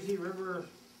Great Chazy River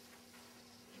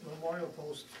Memorial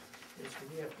Post is the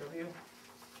VFW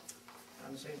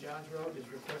on St. John's Road has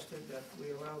requested that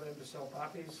we allow them to sell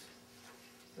poppies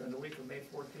during the week of May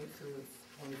 14th through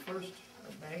the 21st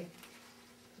of May.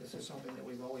 This is something that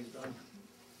we've always done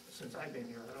since I've been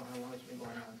here. I don't know how long it's been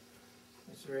going on.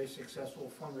 It's a very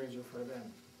successful fundraiser for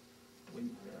them.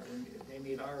 They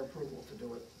need our approval to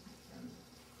do it, and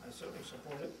I certainly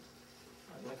support it.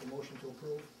 I'd like a motion to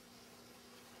approve.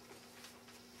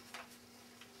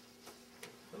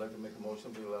 I'd like to make a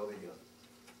motion to allow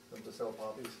them to sell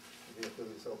poppies, the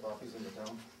VFW to sell poppies in the town.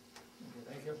 Okay,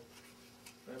 thank you.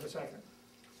 Do I have a second?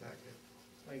 Second.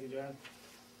 Thank you, John.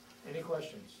 Any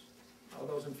questions? All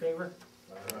those in favor?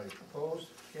 Alright. Opposed?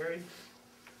 Carried.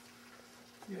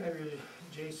 You have your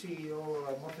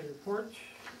JCEO monthly report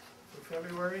for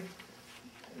February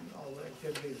and all the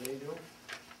activities they do.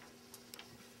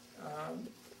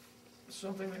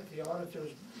 Something that the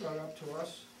auditors brought up to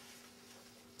us,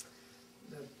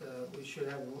 that we should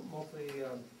have a monthly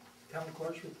town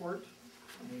clerk's report,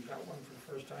 and we got one for the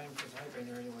first time since I've been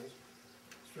here anyways.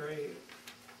 It's very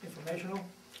informational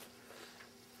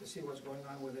to see what's going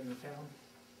on within the town,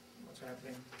 what's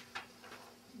happening.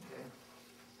 Okay.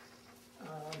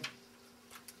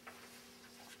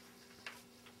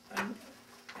 And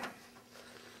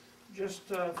just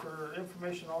for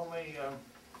information only,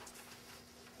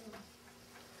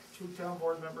 two town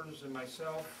board members and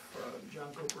myself,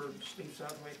 John Cooper, Steve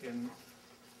Southwick, and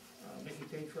Mickey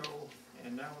Tatro,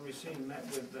 and Alan Racine met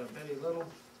with Betty Little,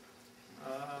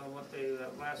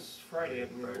 last Friday, I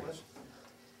believe it was.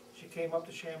 She came up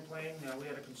to Champlain. We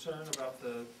had a concern about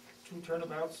the two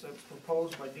turnabouts that's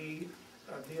proposed by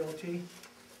DOT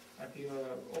at the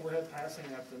overhead passing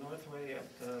at the Northway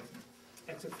at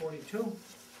exit 42.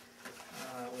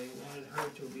 We wanted her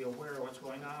to be aware of what's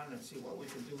going on and see what we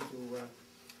could do to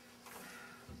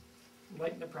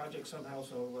lighten the project somehow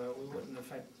so we wouldn't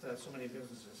affect so many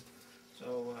businesses.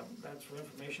 So that's for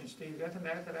information. Steve, got anything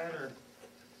to add to that, or?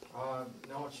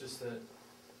 No, it's just that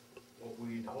what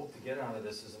we'd hope to get out of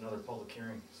this is another public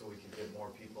hearing, so we can get more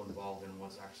people involved in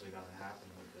what's actually gonna happen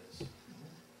with this.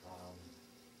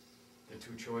 The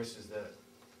two choices that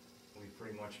we've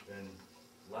pretty much been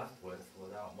left with,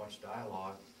 without much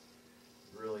dialogue,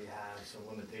 really have some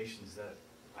limitations that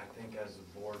I think as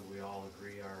a board, we all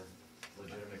agree are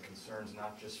legitimate concerns,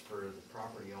 not just for the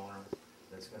property owner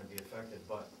that's gonna be affected,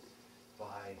 but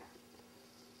by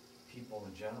people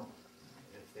in general.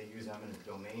 If they use eminent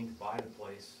domain to buy the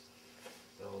place,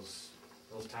 those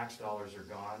tax dollars are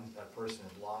gone. That person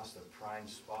has lost a prime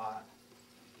spot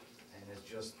and has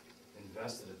just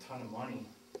invested a ton of money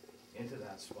into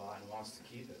that spot and wants to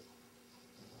keep it.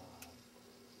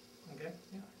 Okay,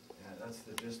 yeah. And that's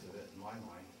the gist of it in my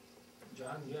mind.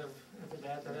 John, do you have anything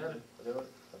to add to that?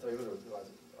 I'll tell you what,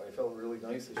 I felt really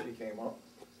nice that she came up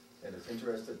and is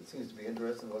interested, seems to be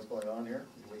interested in what's going on here.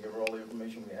 We give her all the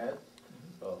information we had.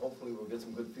 Hopefully we'll get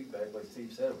some good feedback, like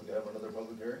Steve said. If we could have another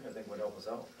public hearing, I think would help us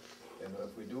out. And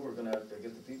if we do, we're gonna have to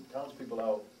get the townspeople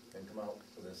out and come out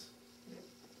for this.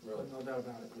 Really. No doubt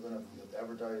about it. We're gonna have to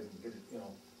advertise and get it, do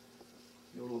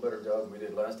a little better job than we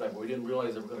did last time, but we didn't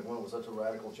realize they were gonna come out with such a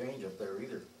radical change up there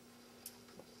either.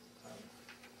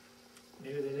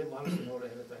 Maybe they didn't want us to know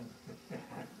ahead of time.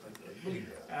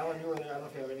 Alan, you were there. I don't know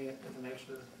if you have anything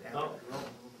extra to add. No,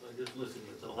 I just listened,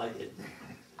 that's all I did.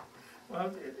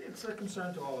 Well, it's a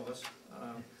concern to all of us.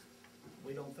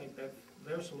 We don't think that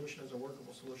their solution is a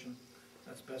workable solution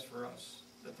that's best for us,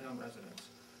 the town residents.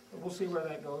 But we'll see where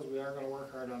that goes, we are gonna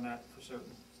work hard on that for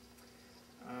certain.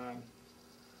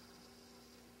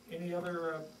 Any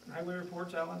other highway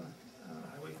reports, Alan,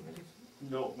 highway committees?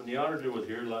 No, when the auditor was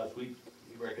here last week,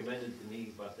 he recommended to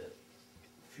me about the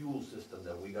fuel system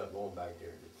that we got going back there.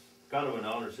 It's kind of an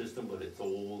honor system, but it's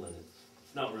old and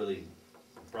it's not really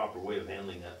a proper way of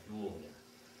handling that fuel in there.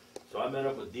 So I met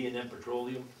up with D&M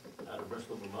Petroleum out of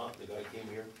Bristol, Vermont, the guy came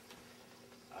here.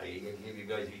 I gave you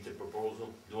guys each a proposal,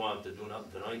 don't have to do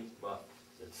nothing tonight, but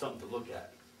it's something to look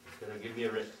at. It's gonna give me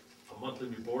a monthly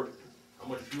report, how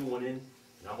much fuel went in,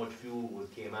 and how much fuel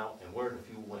came out, and where the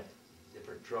fuel went.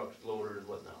 Different trucks, loaders,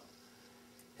 whatnot.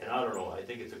 And I don't know, I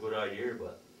think it's a good idea,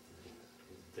 but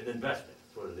it's an investment,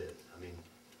 that's what it is. I mean,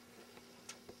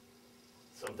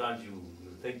 sometimes you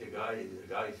think the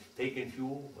guy's taking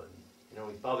fuel, but, you know,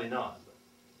 he's probably not. But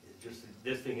it's just,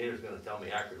 this thing here is gonna tell me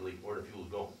accurately where the fuel's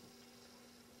going.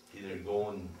 It's either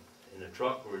going in a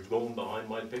truck, or it's going behind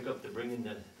my pickup to bring in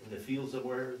the field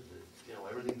somewhere. It's, you know,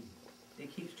 everything,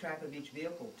 It keeps track of each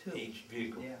vehicle too. each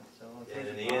vehicle. Yeah, so. if And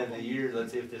there's in a the end of the problem- year,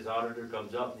 let's say if this auditor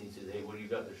comes up and he says, hey, what do you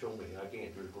got to show me? I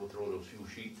can't just go throw those few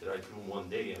sheets that I threw in one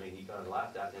day. I mean, he kinda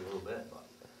laughed at me a little bit, but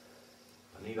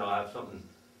I need to have something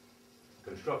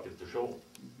constructive to show him.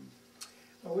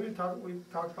 Well, we've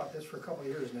talked about this for a couple of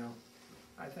years now.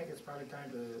 I think it's probably time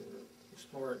to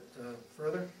explore it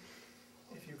further.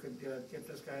 If you could get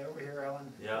this guy over here,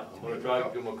 Alan. Yeah, I'm gonna try to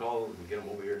give him a call and get him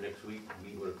over here next week,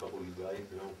 meet with a couple of you guys,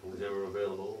 you know, who's ever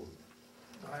available.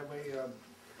 Highway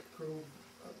crew,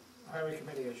 highway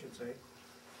committee, I should say,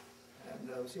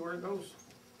 and see where it goes.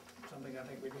 Something I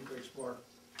think we need to explore.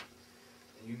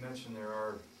 And you mentioned there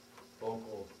are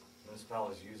local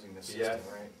municipalities using this Yes.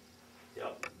 system, right?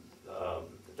 Yep,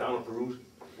 the town of Peru's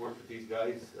worked with these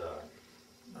guys,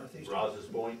 Northeast. Rouse's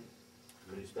Point,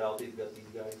 municipality's got these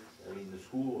guys, I mean, the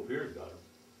school up here's got them.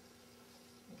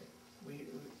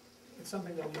 It's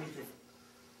something that we need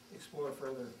to explore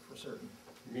further for certain.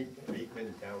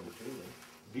 Beekman Town too,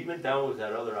 Beekman Town was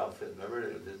that other outfit,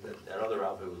 remember, that other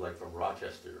outfit was like from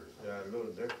Rochester or something. yeah, a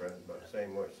little different, but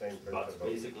same But principle.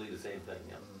 basically the same thing,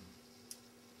 yeah.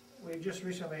 We just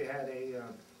recently had a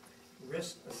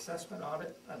risk assessment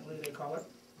audit, I believe they call it.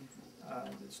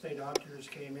 The state auditors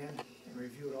came in and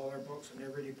reviewed all our books in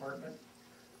every department.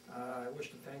 I wish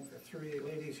to thank the three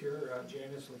ladies here,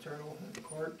 Janice Letourneau in the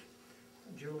court,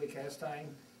 Julie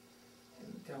Castine,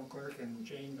 and the town clerk, and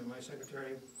Jane, my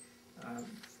secretary.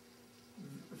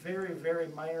 Very, very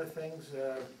minor things,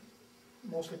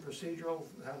 mostly procedural,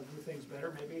 how to do things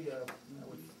better, maybe.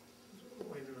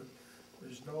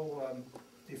 There's no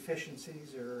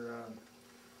deficiencies or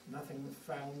nothing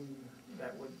found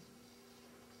that would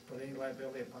put any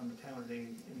liability upon the town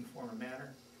in any form or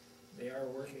manner. They are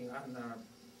working on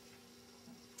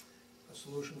a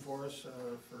solution for us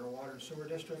for our water and sewer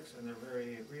districts, and they're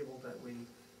very agreeable that we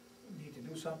need to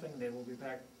do something. They will be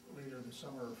back later this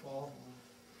summer or fall,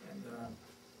 and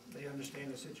they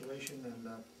understand the situation, and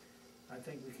I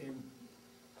think we came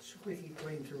squeaky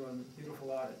clean through a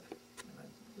beautiful audit. And I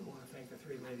do want to thank the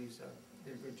three ladies,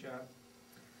 did a good job.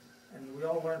 And we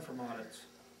all learn from audits,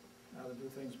 how to do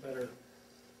things better,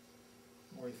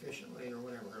 more efficiently or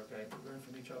whatever, okay? We learn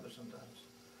from each other sometimes.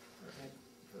 I think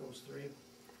for those three.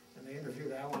 And they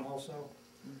interviewed Alan also,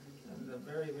 and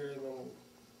very, very little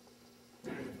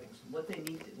things. What they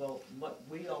need, what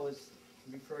we always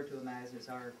refer to them as is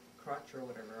our crutch or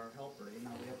whatever, our helper, you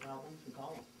know, we have problems, we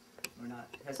call them. We're not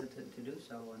hesitant to do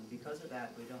so, and because of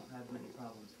that, we don't have many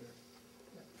problems here.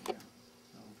 Yeah,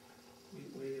 so,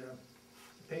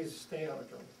 It pays to stay out of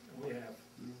trouble, and we have.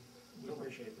 We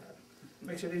appreciate that.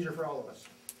 Makes it easier for all of us.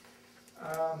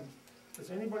 Does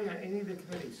anybody on any of the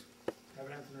committees have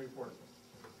anything to report?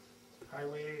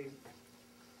 Highway,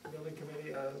 Building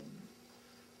Committee,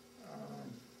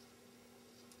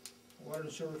 Water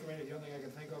and Sewer Committee, the only thing I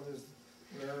can think of is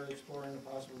we are exploring the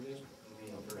possibilities.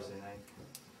 Meeting Thursday night.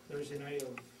 Thursday night of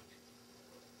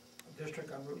a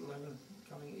district on Route 11,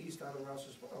 coming east out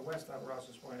of west out of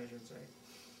Rouse's Point, I should say.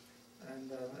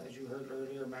 And as you heard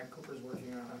earlier, Matt Cooper's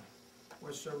working on a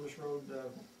West Service Road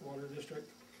water district.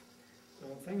 So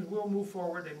things will move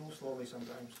forward, they move slowly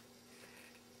sometimes.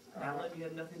 Alan, you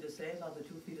have nothing to say about the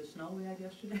 2 feet of snow we had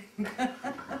yesterday?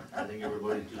 I think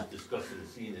everybody just discussed it and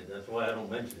seen it, that's why I don't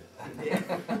mention it.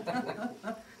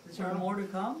 Yeah. Is there more to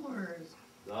come, or is,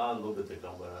 A little bit to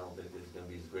come, but I don't think it's gonna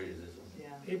be as great as this one.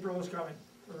 yeah? April is coming,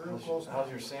 we're real close. How's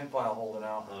your sand pile holding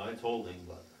out? I told him,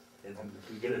 but if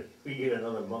we get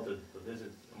another month of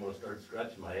visit, I'm gonna start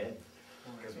scratching my head.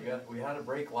 Because we had a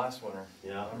break last winter.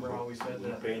 Yeah. Remember how we said We're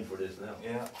that? paying for this now.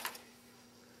 Yeah.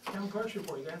 Town clerk's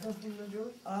report, you got anything from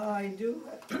Julie? I do.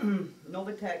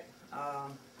 Novatech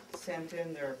sent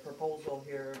in their proposal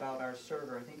here about our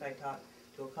server. I think I talked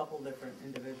to a couple different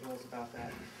individuals about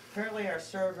that. Apparently our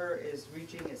server is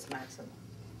reaching its maximum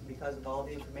because of all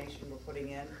the information we're putting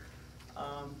in.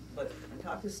 But I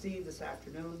talked to Steve this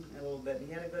afternoon a little bit, and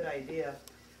he had a good idea,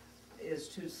 is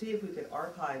to see if we could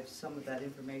archive some of that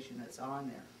information that's on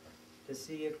there, to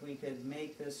see if we could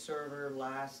make this server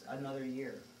last another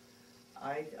year.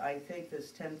 I think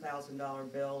this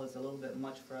 $10,000 bill is a little bit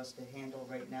much for us to handle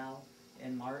right now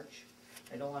in March.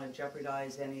 I don't wanna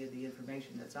jeopardize any of the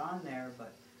information that's on there,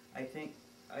 but I think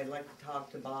I'd like to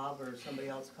talk to Bob, or somebody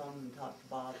else come and talk to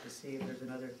Bob to see if there's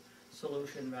another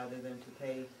solution rather than to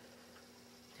pay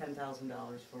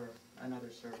 $10,000 for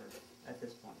another server at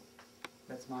this point.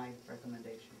 That's my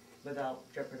recommendation, without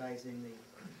jeopardizing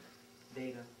the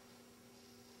data.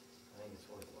 I think it's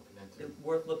worth looking into. It's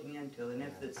worth looking into, and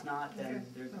if it's not, then Okay.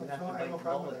 there's, No, we it's have to fine, I have bite no the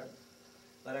problem with bullet.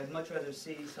 But I'd much rather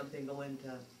see something go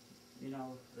into, you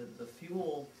know, the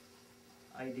fuel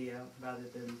idea rather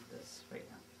than this right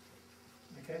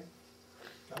now. Okay.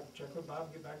 I'll check with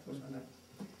Bob, get back to us on that.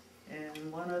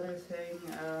 And one other thing,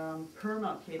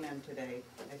 PERMA came in today.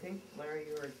 I think, Larry,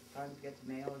 you were trying to get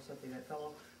the mail or something, that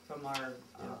fellow from our,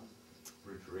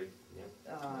 Rich Ray, yeah.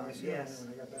 I see him yes,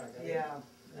 when I got back. I yeah.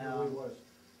 didn't know who he was.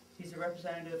 He's a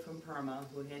representative from PERMA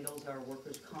who handles our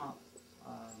workers' comp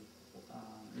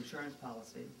insurance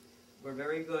policy. We're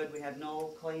very good. We had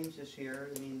no claims this year.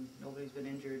 I mean, nobody's been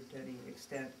injured to any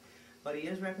extent. But he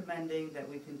is recommending that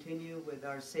we continue with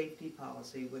our safety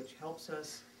policy, which helps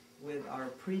us with our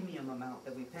premium amount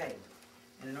that we pay.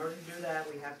 And in order to do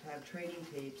that, we have to have training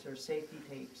tapes or safety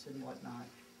tapes and whatnot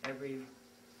every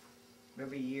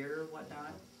year or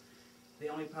whatnot. The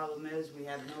only problem is we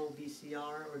have no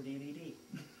VCR or DVD.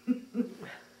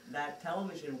 That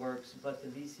television works, but the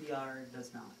VCR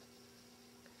does not.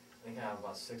 I think I have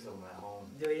about 6 of them at home.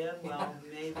 Do you? Well,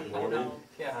 maybe, you Morning. know.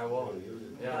 Yeah, I You will. wanna use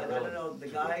it? Yeah, But I really. don't know, the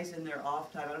guys in their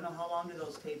off time, I don't know, how long do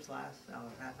those tapes last?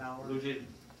 A half hour? Legit,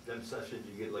 them sessions,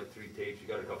 you get like 3 tapes, you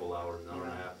got a couple hours, an hour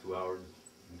and a Yeah. half, 2 hours,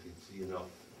 you can see enough.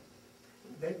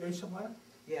 They supply it?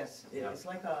 Yes, Yeah. it's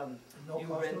like, No you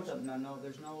cost to rent us? them, no,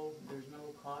 there's no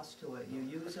cost to it. You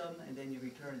use them and then you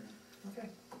return them. Okay.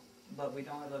 But we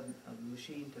don't have a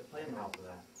machine to play I can them. help with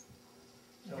that.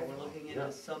 So Okay. we're looking Yeah.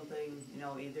 into something, you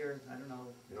know, either, I don't know,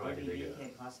 You know, I can take DVD a-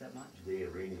 can't cost that much. Day, a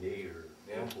rainy day, or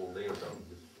Yeah. a full day or something,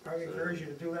 just. Probably set it- encourage you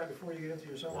to do that before you get into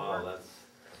your summer Wow, work. that's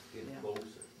getting Yeah. closer.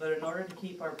 But in order to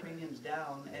keep our premiums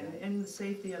down, and the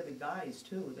safety of the guys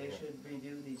too, they Yeah. should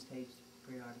review these tapes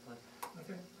periodically,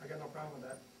 Okay, I got no problem with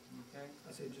that. okay?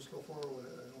 I say just go forward with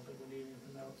it, I don't think we need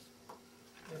anything else.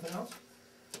 Anything else?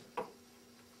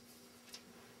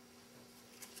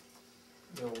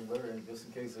 You know, Larry, just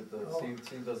in case if the Oh.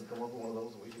 Steve doesn't come up with one of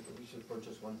those, we should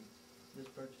purchase one. This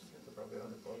purchase. They're probably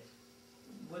 $100.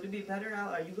 Would it be better, Al,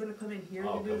 are you gonna come in here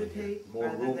I'll to do come the in here. tape? More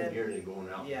rather room in than- here than going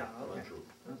out. Yeah, on okay. through.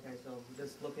 Okay, so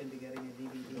just look into getting a You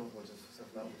DVD. know, we'll just,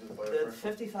 if not, we'll just buy The it.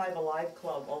 55 Alive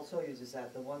Club also uses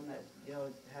that, the one that, you know,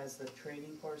 has the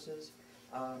training courses,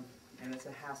 and it's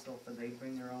a hassle, but they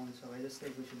bring their own, so I just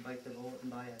think we should bite the bullet and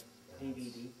buy a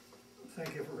DVD.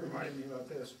 Thank you for reminding me about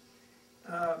this.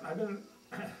 I've been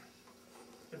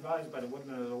advised by the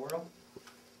Woodmen of the World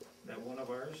that one of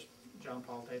ours, John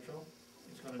Paul Tetro,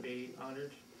 is gonna be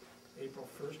honored April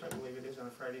 1st, I believe it is, on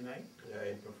a Friday night. Yeah,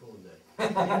 April Fool's Day.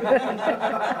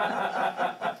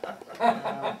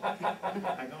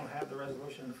 I don't have the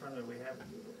resolution in front of me, we have,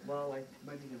 Well, I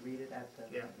might need to read it at the,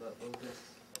 Yeah. but we'll just,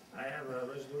 I have a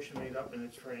resolution made up and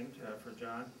it's framed for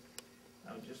John.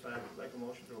 I would just like a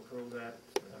motion to approve that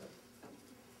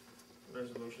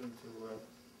resolution to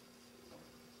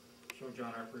show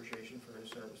John our appreciation for his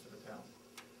service to the town.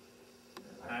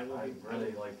 I will I'd be-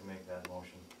 really like to make that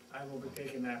motion. I will be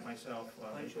taking that myself. why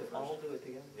don't April you all 1st. do it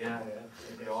together? Yeah,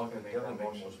 we all can make Yeah, that I'll make a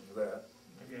motion. motion for that.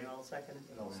 Okay, And I'll second it.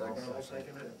 And I'll And second. I'll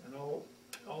second it, and all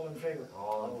in favor?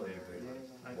 All in favor.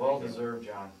 I Well thank you. deserved,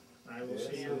 John. I will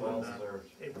see you Well on deserved.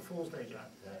 April Fool's Day, John.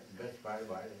 Best part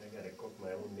about it, I gotta cook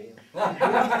my own meal.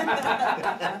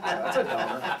 That's a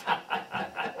downer.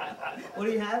 What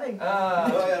are you having?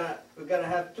 We're gonna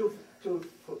have two not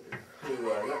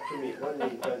two meat, one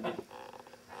meat, one meat.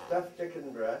 Stuffed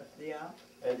chicken breast, Yeah,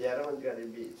 and the other one's gonna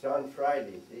be, it's on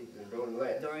Friday, see, it's doing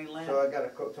Lent. during So Lent. I gotta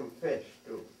cook some fish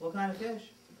too. What kind of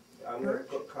fish? I'm gonna Perch?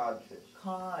 cook codfish.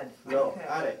 Cod. No, Okay.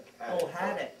 haddock. Oh,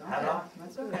 haddock. Okay, Haddock.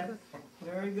 that's okay.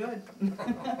 Very good.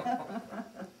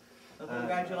 Well,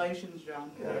 congratulations,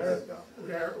 John. Yeah.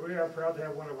 We are proud to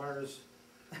have one of ours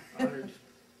honored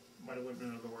by the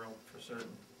Woodmen of the World, for certain.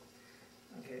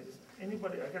 Okay, does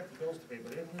anybody, I got the bills to pay,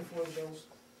 but anything before the bills?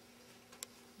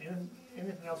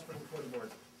 Anything else from before the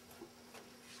board?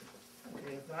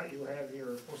 Okay, if not, you have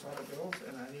your post audit bills,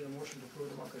 and I need a motion to approve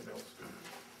the monthly bills.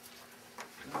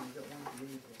 No, you got one to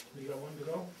read. You got one to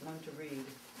go? One to read.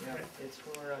 Okay. It's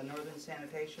for Northern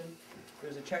Sanitation.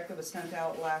 There's a check that was sent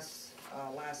out last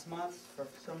month. For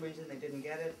some reason, they didn't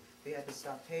get it. We had to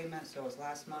stop payment, so it's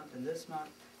last month and this month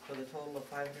for the total of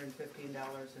 $515.96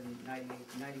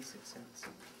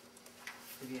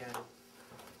 to be added.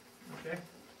 Okay.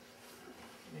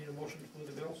 Need a motion to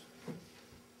approve the bills?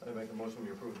 I make a motion,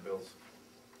 we approve the bills.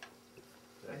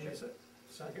 I need a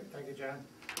second, thank you, John.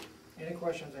 Any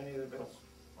questions, on any of the bills?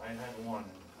 I had one,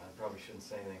 and I probably shouldn't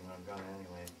say anything, but I'm gonna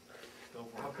anyway. Go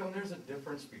for How it. come there's a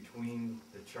difference between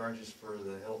the charges for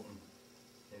the Hilton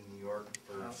in New York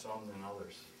for some than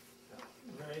others?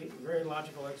 Very, very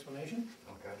logical explanation.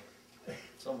 Okay.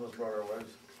 Some of us brought our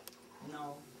wives.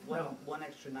 No, No. one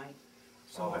extra night.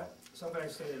 Some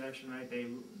guys stayed an extra night,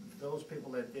 those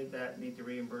people that did that need to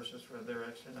reimburse us for their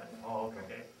extra night. Oh, okay.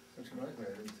 Okay, Which reminds me,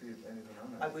 I didn't see anything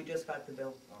on that. We just got the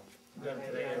bill. you got it Okay,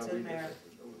 today. yeah, it's in there.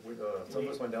 Some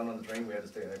of us went down on the train, we had to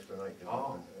stay an extra night.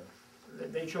 Oh.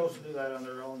 They chose to do that on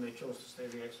their own, they chose to stay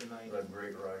the extra night. That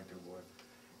great ride too, boy.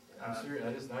 I'm serious,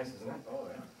 that is nice, isn't it? Oh,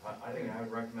 yeah. I think I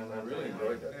would recommend I that. really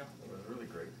enjoyed that. Yeah. It was really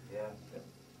great. Yeah.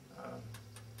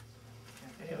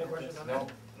 Any other questions on that?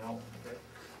 No, no, Okay.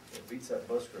 It beats that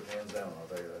bus trip hands down, I'll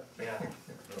tell you that. yeah.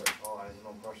 Really. Oh, I have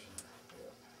no question.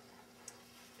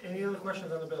 Any other questions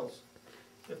on the bills?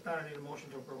 If not, I need a motion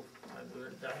to approve. I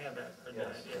have that.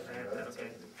 Yes. Yes, I have that, okay.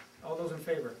 All those in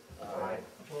favor? Aye.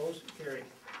 Opposed? Carried.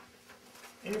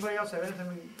 Anybody else have anything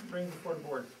to bring before the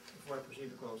board before I proceed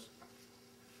to close?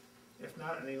 If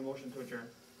not, I need a motion to adjourn.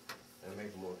 I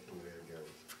make a motion, we adjourn.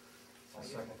 I'll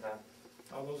second that.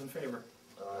 All those in favor?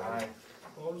 Aye.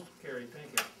 Opposed? Carried.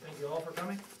 Thank you. Thank you all for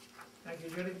coming. Thank you,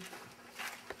 Judy.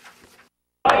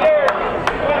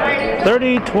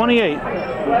 30-28,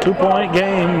 2-point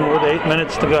game with 8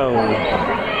 minutes to go.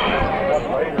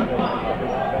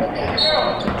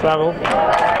 Travel.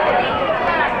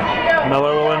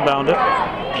 Miller will inbound it.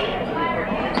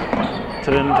 It's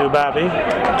it into Babby.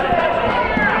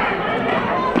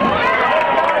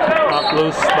 Knocked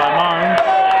loose by Marnes.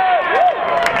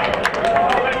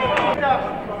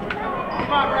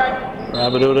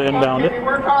 Rabideau to inbound it.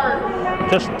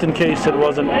 Just in case it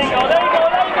wasn't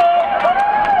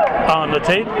on the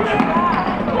tape.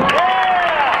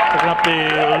 Picking up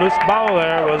the loose ball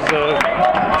there was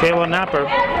Kayla Napper.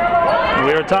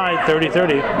 We are tied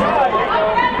 30-30.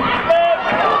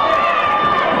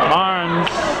 Marnes,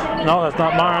 no, that's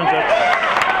not Marnes,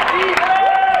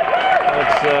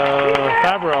 that's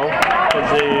Favreau as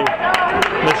the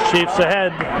Miss Chiefs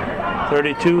ahead,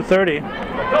 32-30.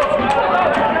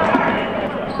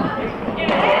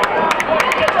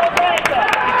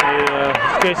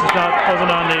 In case it wasn't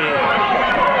on the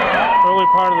early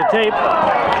part of the tape, I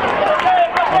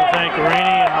want to thank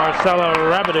Rainey and Marcella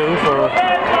Rabideau for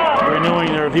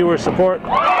renewing their viewer support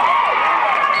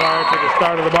prior to the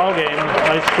start of the ball game.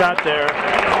 Nice shot there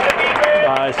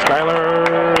by Skylar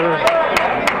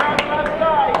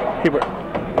Hebert.